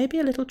parents who may be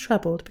a little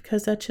troubled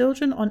because their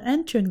children on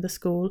entering the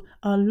school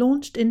are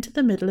launched into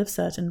the middle of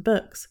certain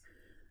books.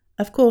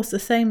 Of course, the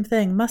same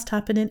thing must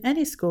happen in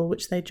any school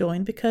which they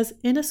join, because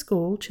in a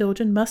school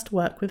children must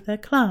work with their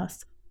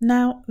class.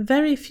 Now,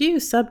 very few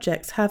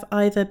subjects have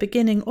either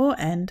beginning or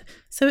end,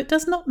 so it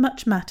does not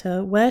much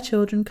matter where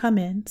children come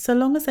in, so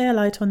long as they are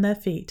light on their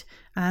feet,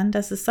 and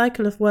as the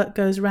cycle of work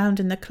goes round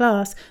in the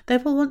class, they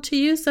will want to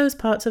use those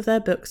parts of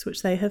their books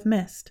which they have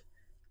missed.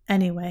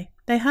 Anyway,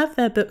 they have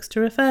their books to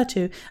refer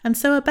to, and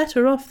so are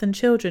better off than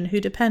children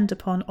who depend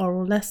upon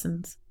oral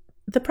lessons.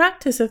 The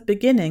practice of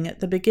beginning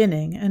at the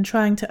beginning and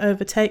trying to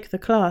overtake the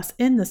class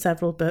in the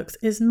several books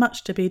is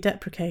much to be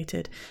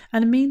deprecated,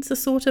 and means a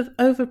sort of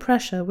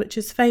overpressure which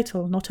is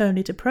fatal not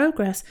only to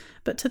progress,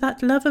 but to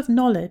that love of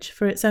knowledge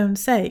for its own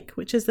sake,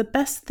 which is the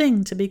best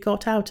thing to be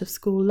got out of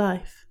school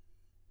life.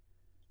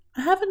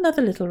 I have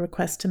another little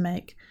request to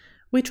make.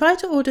 We try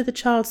to order the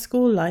child's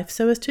school life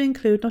so as to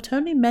include not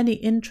only many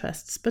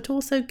interests, but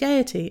also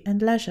gaiety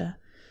and leisure.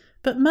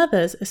 But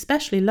mothers,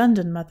 especially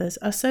London mothers,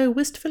 are so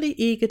wistfully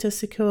eager to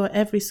secure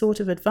every sort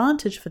of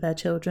advantage for their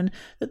children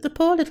that the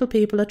poor little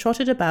people are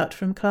trotted about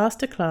from class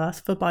to class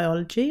for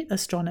biology,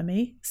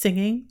 astronomy,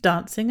 singing,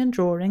 dancing and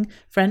drawing,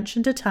 French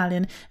and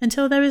Italian,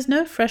 until there is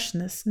no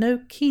freshness,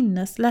 no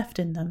keenness left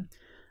in them.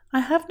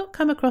 I have not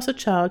come across a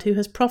child who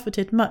has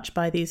profited much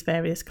by these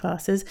various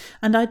classes,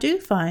 and I do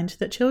find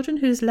that children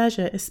whose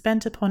leisure is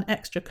spent upon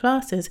extra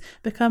classes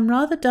become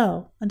rather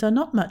dull and are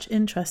not much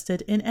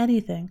interested in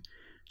anything.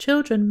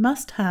 Children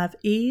must have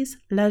ease,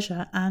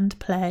 leisure, and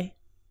play.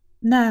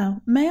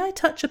 Now, may I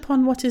touch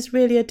upon what is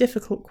really a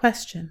difficult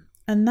question,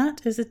 and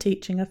that is the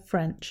teaching of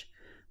French.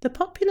 The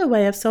popular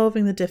way of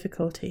solving the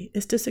difficulty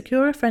is to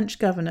secure a French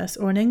governess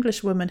or an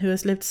English woman who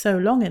has lived so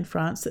long in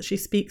France that she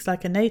speaks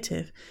like a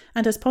native,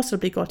 and has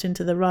possibly got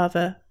into the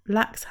rather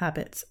lax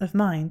habits of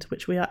mind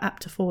which we are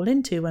apt to fall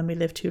into when we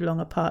live too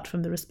long apart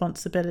from the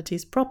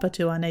responsibilities proper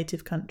to our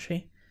native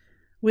country.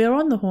 We are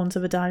on the horns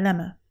of a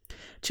dilemma.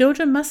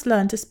 Children must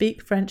learn to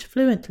speak French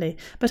fluently,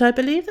 but I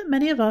believe that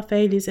many of our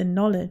failures in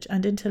knowledge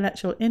and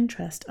intellectual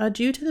interest are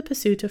due to the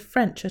pursuit of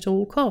French at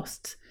all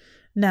costs.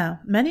 Now,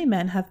 many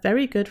men have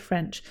very good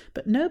French,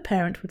 but no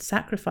parent would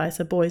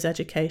sacrifice a boy's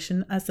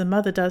education as the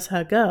mother does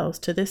her girls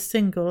to this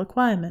single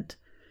acquirement.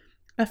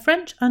 A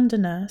French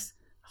under-nurse,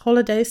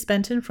 holidays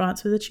spent in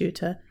France with a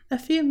tutor, a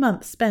few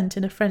months spent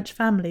in a French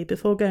family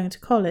before going to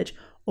college,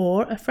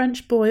 or a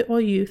French boy or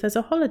youth as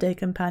a holiday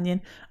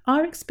companion,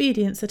 are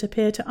expedients that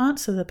appear to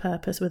answer the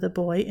purpose with a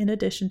boy in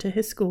addition to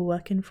his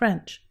schoolwork in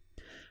French.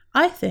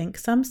 I think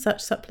some such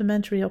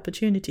supplementary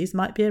opportunities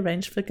might be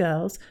arranged for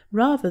girls,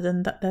 rather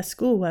than that their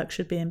schoolwork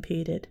should be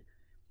impeded.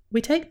 We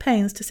take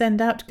pains to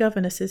send out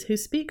governesses who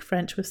speak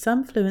French with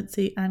some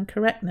fluency and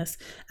correctness,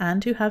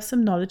 and who have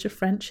some knowledge of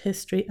French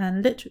history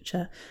and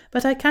literature,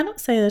 but I cannot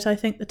say that I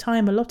think the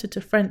time allotted to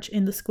French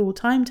in the school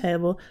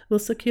timetable will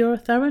secure a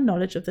thorough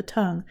knowledge of the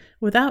tongue,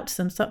 without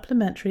some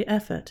supplementary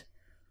effort.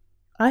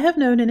 I have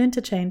known an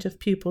interchange of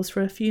pupils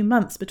for a few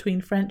months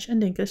between French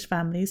and English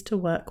families to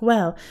work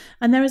well,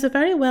 and there is a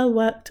very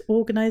well-worked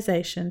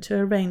organisation to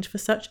arrange for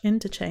such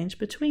interchange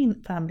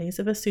between families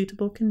of a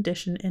suitable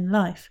condition in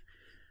life.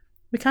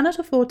 We cannot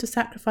afford to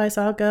sacrifice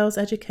our girls'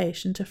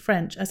 education to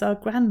French as our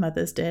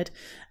grandmothers did,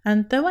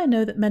 and though I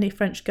know that many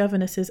French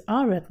governesses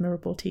are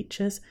admirable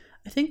teachers,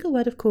 I think a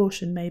word of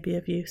caution may be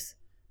of use.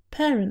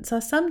 Parents are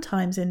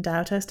sometimes in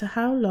doubt as to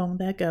how long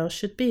their girls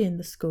should be in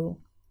the school.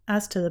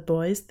 As to the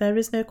boys, there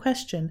is no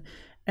question.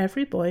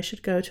 Every boy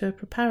should go to a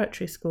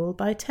preparatory school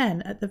by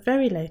 10 at the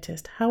very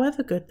latest,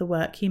 however good the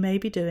work he may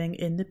be doing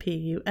in the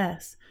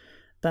PUS.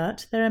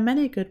 But there are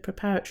many good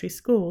preparatory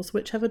schools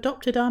which have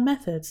adopted our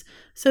methods,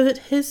 so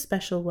that his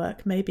special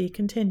work may be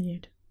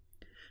continued.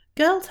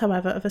 Girls,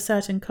 however, of a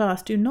certain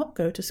class do not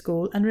go to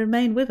school and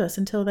remain with us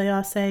until they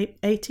are, say,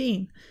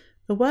 18.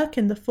 The work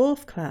in the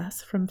 4th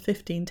class, from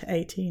 15 to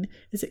 18,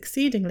 is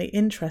exceedingly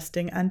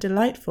interesting and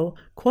delightful,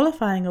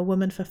 qualifying a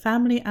woman for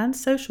family and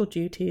social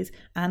duties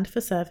and for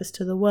service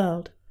to the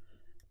world.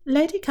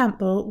 Lady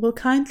Campbell will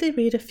kindly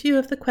read a few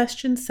of the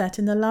questions set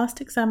in the last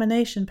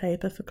examination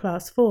paper for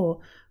Class 4,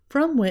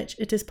 from which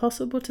it is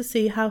possible to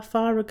see how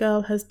far a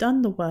girl has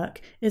done the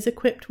work, is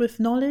equipped with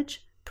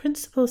knowledge,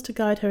 principles to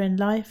guide her in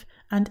life,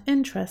 and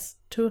interests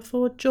to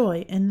afford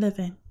joy in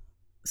living.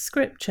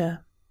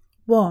 Scripture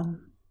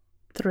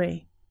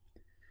 1:3.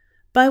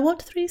 By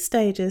what 3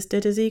 stages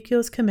did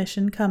Ezekiel's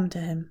commission come to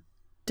him?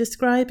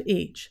 Describe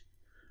each.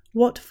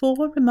 What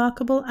 4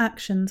 remarkable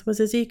actions was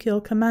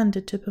Ezekiel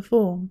commanded to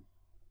perform?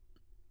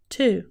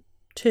 2.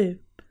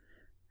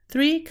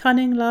 3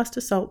 cunning last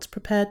assaults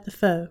prepared the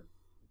foe.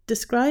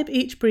 Describe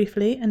each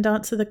briefly and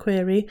answer the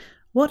query,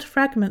 what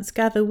fragments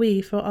gather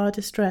we for our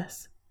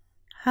distress?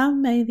 How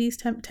may these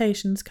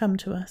temptations come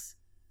to us?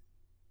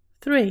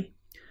 3.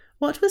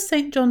 What was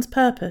St. John's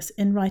purpose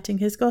in writing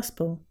his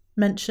Gospel?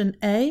 Mention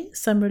A.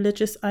 Some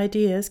religious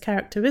ideas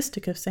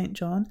characteristic of St.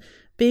 John,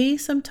 B.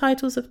 Some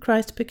titles of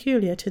Christ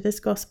peculiar to this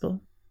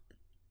Gospel.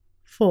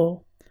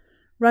 4.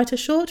 Write a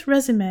short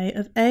resume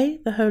of A.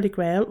 the Holy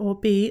Grail, or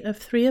B. of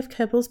 3 of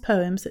Keble's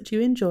poems that you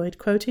enjoyed,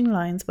 quoting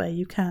lines where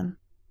you can.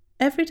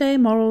 Everyday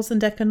Morals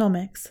and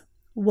Economics.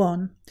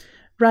 1.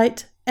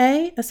 Write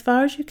A. as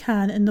far as you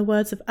can in the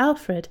words of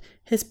Alfred,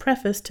 his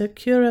preface to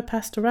Cura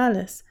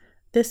Pastoralis.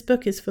 This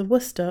book is for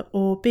Worcester,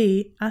 or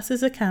B.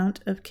 Ass's account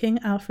of King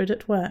Alfred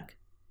at work.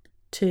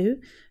 2.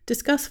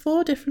 Discuss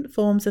 4 different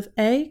forms of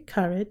A.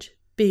 Courage,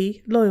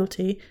 B.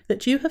 Loyalty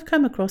that you have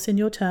come across in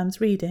your term's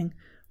reading.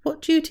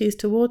 What duties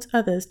towards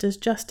others does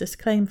justice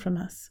claim from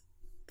us?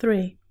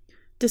 3.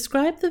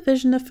 Describe the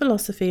vision of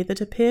philosophy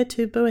that appeared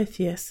to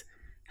Boethius.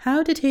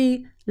 How did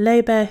he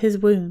lay bare his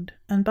wound,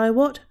 and by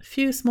what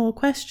few small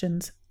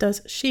questions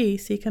does she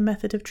seek a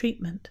method of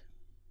treatment?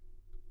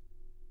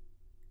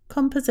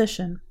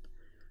 Composition.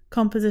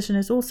 Composition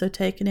is also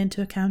taken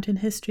into account in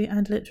history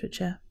and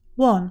literature.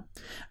 1.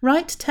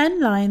 Write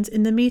 10 lines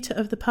in the metre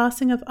of the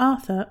passing of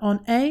Arthur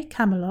on A.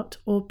 Camelot,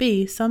 or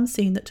B. some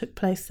scene that took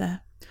place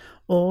there.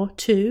 Or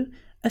 2.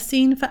 A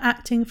scene for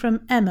acting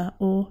from Emma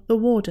or The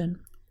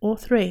Warden. Or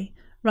 3.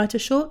 Write a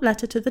short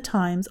letter to the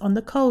Times on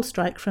the coal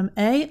strike from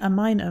A. a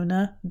mine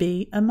owner,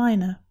 B. a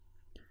miner.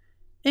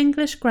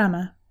 English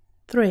grammar.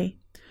 3.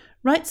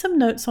 Write some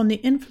notes on the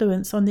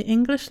influence on the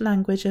English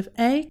language of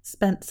A.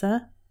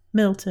 Spenser,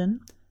 Milton,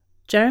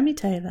 Jeremy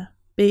Taylor,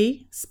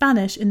 B.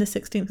 Spanish in the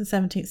 16th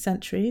and 17th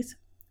centuries,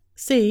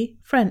 C.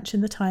 French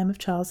in the time of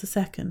Charles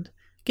II.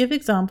 Give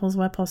examples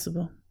where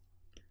possible.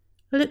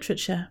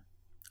 Literature.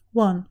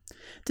 1.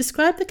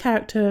 Describe the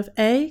character of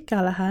A.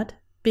 Galahad,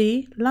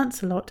 B.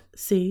 Lancelot,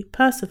 C.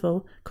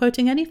 Percival,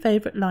 quoting any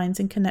favourite lines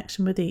in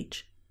connection with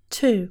each.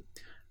 2.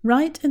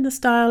 Write in the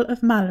style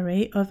of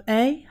Malory of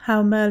A.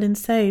 How Merlin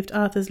saved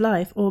Arthur's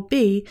life, or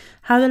B.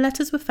 How the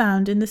letters were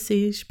found in the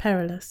Siege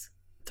Perilous.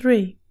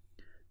 3.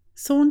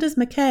 Saunders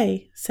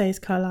Mackay, says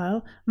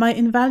Carlyle, my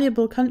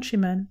invaluable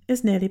countryman,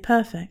 is nearly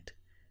perfect.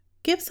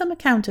 Give some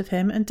account of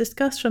him and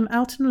discuss from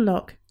Alton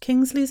Locke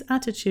Kingsley's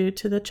attitude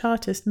to the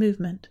Chartist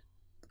movement.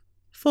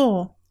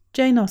 4.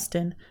 Jane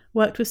Austen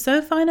worked with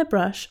so fine a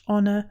brush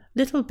on a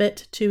little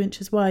bit 2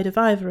 inches wide of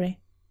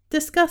ivory.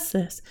 Discuss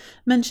this,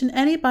 mention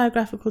any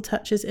biographical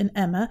touches in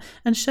Emma,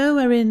 and show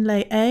wherein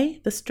lay A.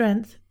 the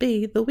strength,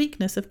 B. the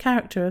weakness of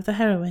character of the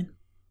heroine.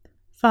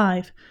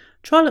 5.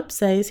 Trollope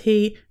says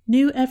he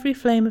knew every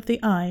flame of the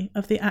eye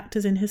of the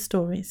actors in his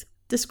stories.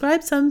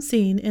 Describe some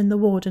scene in The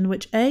Warden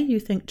which A. you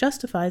think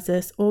justifies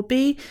this, or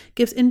B.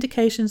 gives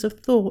indications of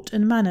thought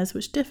and manners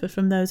which differ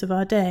from those of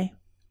our day.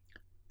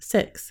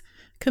 6.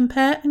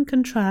 Compare and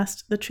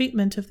contrast the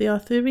treatment of the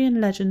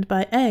Arthurian legend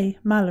by A.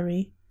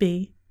 Malory,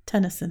 B.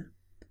 Tennyson.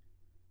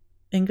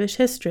 English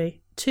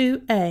history.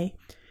 2a.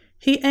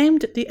 He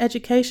aimed at the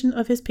education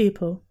of his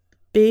people.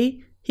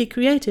 B. He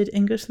created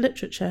English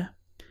literature.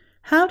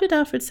 How did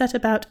Alfred set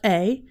about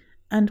A,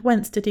 and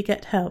whence did he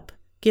get help?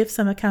 Give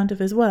some account of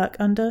his work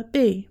under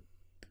B.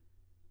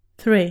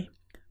 3.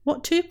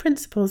 What 2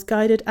 principles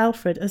guided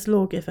Alfred as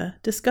lawgiver?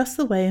 Discuss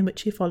the way in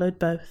which he followed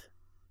both.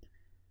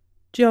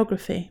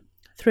 Geography.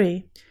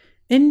 3.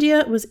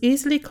 India was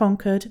easily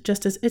conquered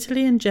just as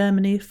Italy and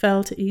Germany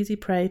fell to easy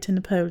prey to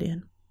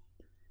Napoleon.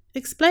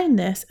 Explain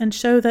this and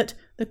show that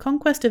the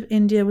conquest of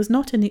India was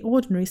not in the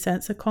ordinary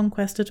sense a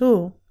conquest at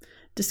all.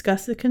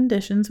 Discuss the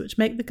conditions which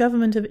make the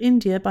government of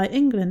India by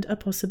England a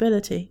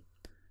possibility.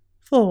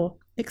 4.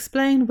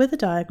 Explain with a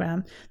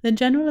diagram the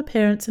general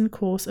appearance and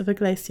course of a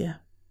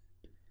glacier.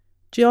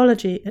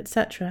 Geology,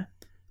 etc.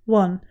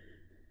 1.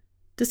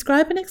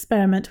 Describe an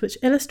experiment which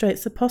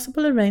illustrates the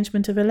possible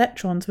arrangement of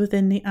electrons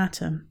within the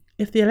atom.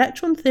 If the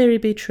electron theory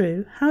be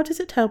true, how does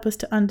it help us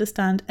to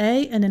understand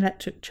A. an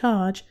electric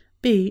charge,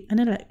 B. an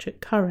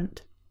electric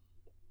current?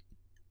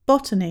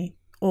 Botany,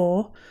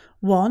 or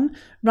 1.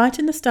 Write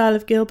in the style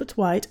of Gilbert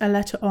White a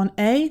letter on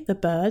A. the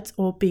birds,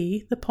 or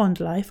B. the pond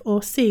life,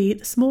 or C.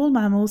 the small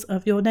mammals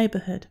of your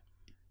neighbourhood.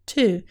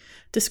 2.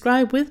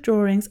 Describe with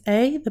drawings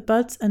A. the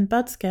buds and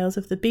bud scales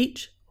of the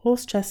beech,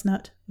 horse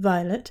chestnut,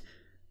 violet,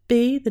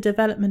 B. the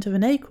development of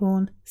an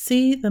acorn,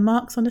 C. the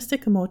marks on a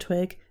sycamore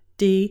twig,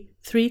 D.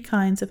 3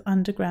 kinds of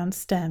underground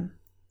stem.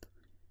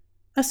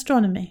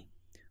 Astronomy.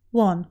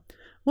 1.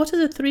 What are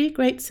the 3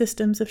 great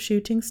systems of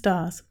shooting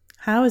stars?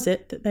 How is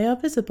it that they are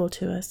visible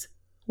to us?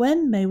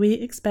 When may we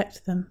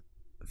expect them?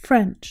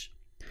 French.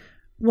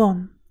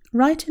 1.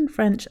 Write in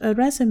French a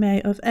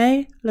résumé of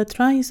A. La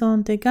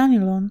trahison de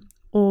Ganelon,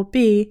 or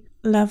B.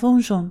 La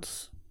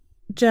vengeance.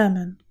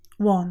 German.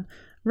 1.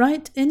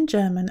 Write in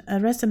German a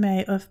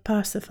résumé of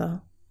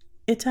Parsifal.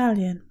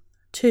 Italian.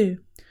 2.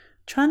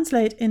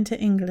 Translate into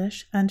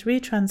English and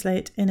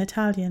retranslate in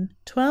Italian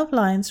 12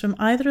 lines from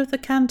either of the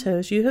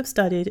cantos you have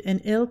studied in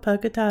Il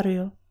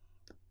Purgatorio.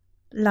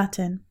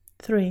 Latin.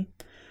 3.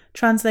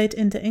 Translate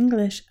into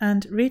English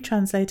and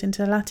retranslate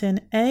into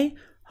Latin A.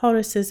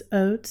 Horace's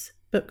Odes,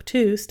 Book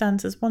 2,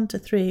 stanzas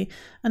 1-3,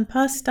 and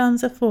past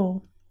stanza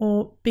 4,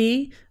 or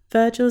B.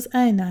 Virgil's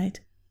Aeneid,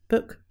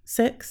 Book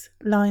 6,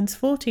 lines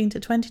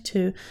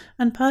 14-22,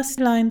 and past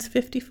lines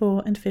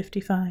 54 and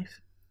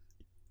 55.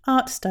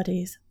 Art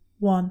Studies.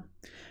 1.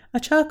 A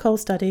charcoal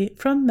study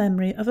from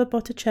memory of a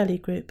Botticelli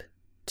group.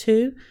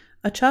 2.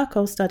 A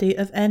charcoal study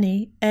of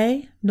any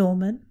A.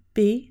 Norman,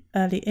 B.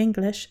 Early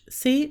English,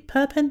 C.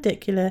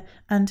 Perpendicular,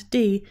 and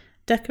D.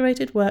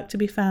 Decorated work to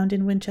be found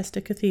in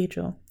Winchester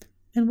Cathedral.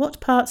 In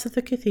what parts of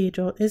the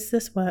cathedral is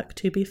this work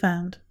to be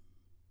found?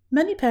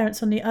 Many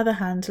parents, on the other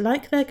hand,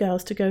 like their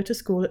girls to go to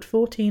school at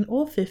 14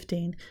 or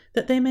 15,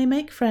 that they may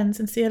make friends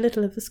and see a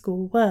little of the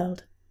school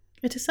world.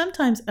 It is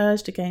sometimes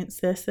urged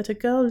against this that a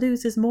girl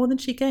loses more than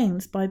she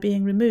gains by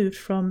being removed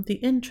from the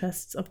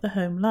interests of the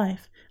home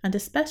life, and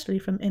especially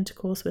from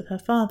intercourse with her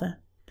father.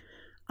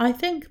 I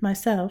think,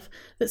 myself,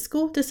 that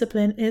school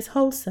discipline is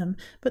wholesome,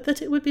 but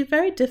that it would be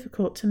very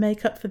difficult to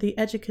make up for the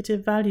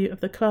educative value of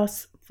the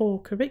Class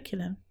 4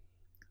 curriculum.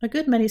 A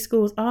good many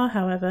schools are,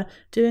 however,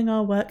 doing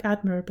our work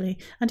admirably,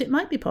 and it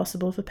might be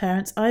possible for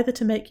parents either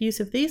to make use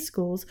of these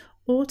schools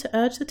or to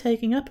urge the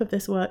taking up of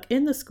this work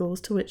in the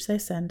schools to which they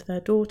send their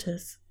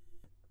daughters.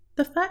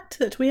 The fact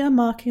that we are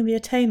marking the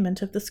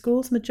attainment of the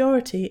school's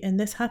majority in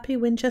this happy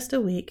Winchester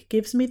week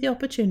gives me the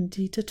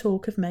opportunity to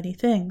talk of many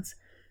things.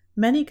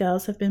 Many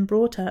girls have been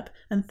brought up,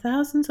 and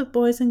thousands of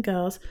boys and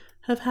girls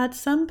have had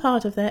some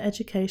part of their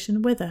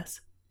education with us.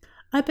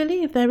 I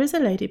believe there is a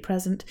lady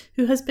present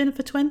who has been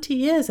for 20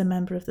 years a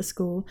member of the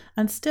school,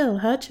 and still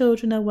her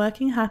children are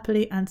working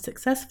happily and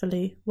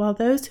successfully, while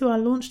those who are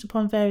launched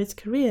upon various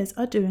careers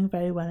are doing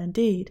very well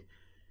indeed.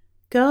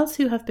 Girls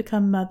who have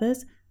become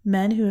mothers,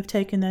 men who have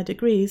taken their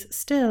degrees,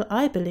 still,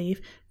 I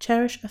believe,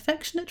 cherish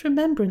affectionate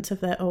remembrance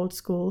of their old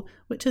school,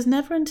 which has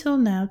never until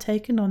now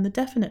taken on the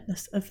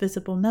definiteness of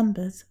visible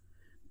numbers.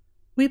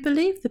 We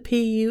believe the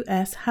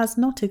PUS has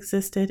not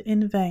existed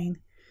in vain.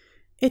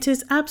 It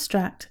is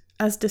abstract,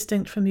 as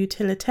distinct from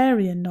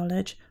utilitarian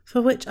knowledge,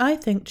 for which I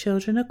think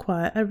children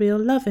acquire a real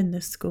love in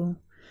this school.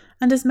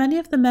 And as many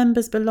of the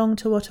members belong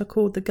to what are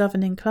called the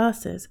governing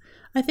classes,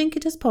 I think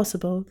it is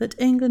possible that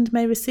England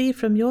may receive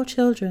from your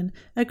children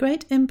a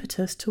great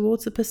impetus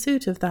towards the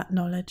pursuit of that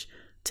knowledge,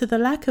 to the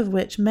lack of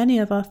which many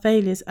of our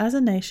failures as a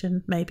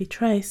nation may be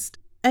traced.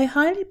 A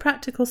highly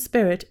practical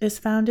spirit is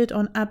founded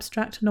on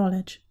abstract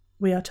knowledge,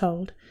 we are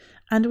told,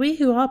 and we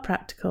who are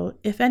practical,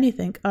 if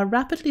anything, are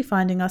rapidly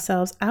finding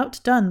ourselves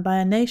outdone by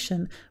a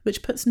nation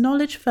which puts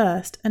knowledge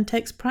first and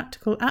takes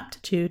practical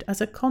aptitude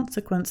as a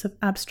consequence of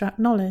abstract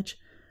knowledge.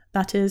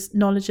 That is,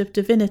 knowledge of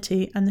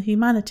divinity and the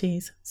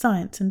humanities,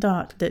 science and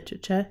art,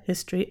 literature,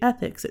 history,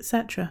 ethics,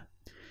 etc.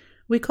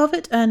 We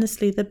covet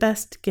earnestly the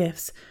best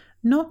gifts,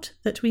 not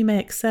that we may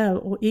excel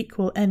or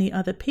equal any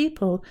other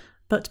people,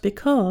 but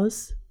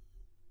because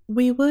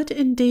we would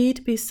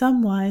indeed be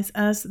somewise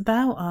as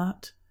thou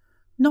art,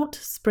 not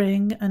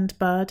spring and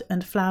bud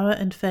and flower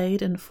and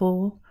fade and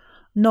fall,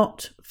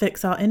 not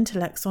fix our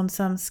intellects on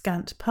some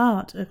scant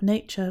part of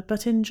nature,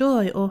 but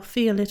enjoy or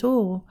feel it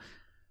all.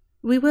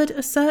 We would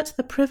assert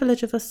the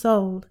privilege of a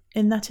soul,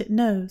 in that it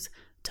knows,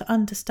 to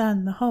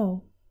understand the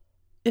whole.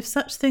 If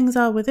such things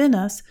are within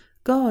us,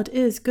 God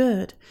is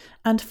good,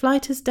 and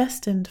flight is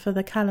destined for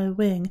the callow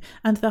wing,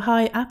 and the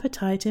high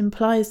appetite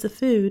implies the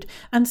food,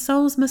 and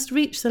souls must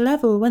reach the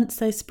level whence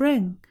they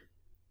spring.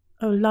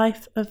 O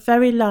life of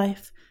very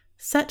life,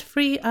 set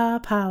free our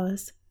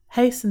powers,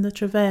 hasten the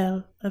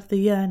travail of the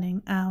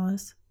yearning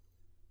hours.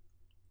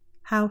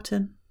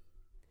 Houghton.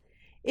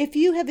 If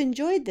you have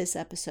enjoyed this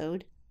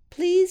episode,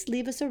 please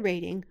leave us a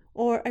rating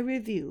or a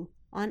review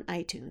on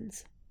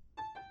iTunes.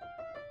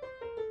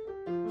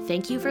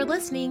 Thank you for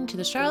listening to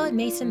the Charlotte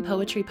Mason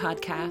Poetry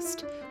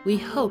Podcast. We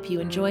hope you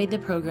enjoyed the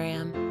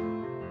program.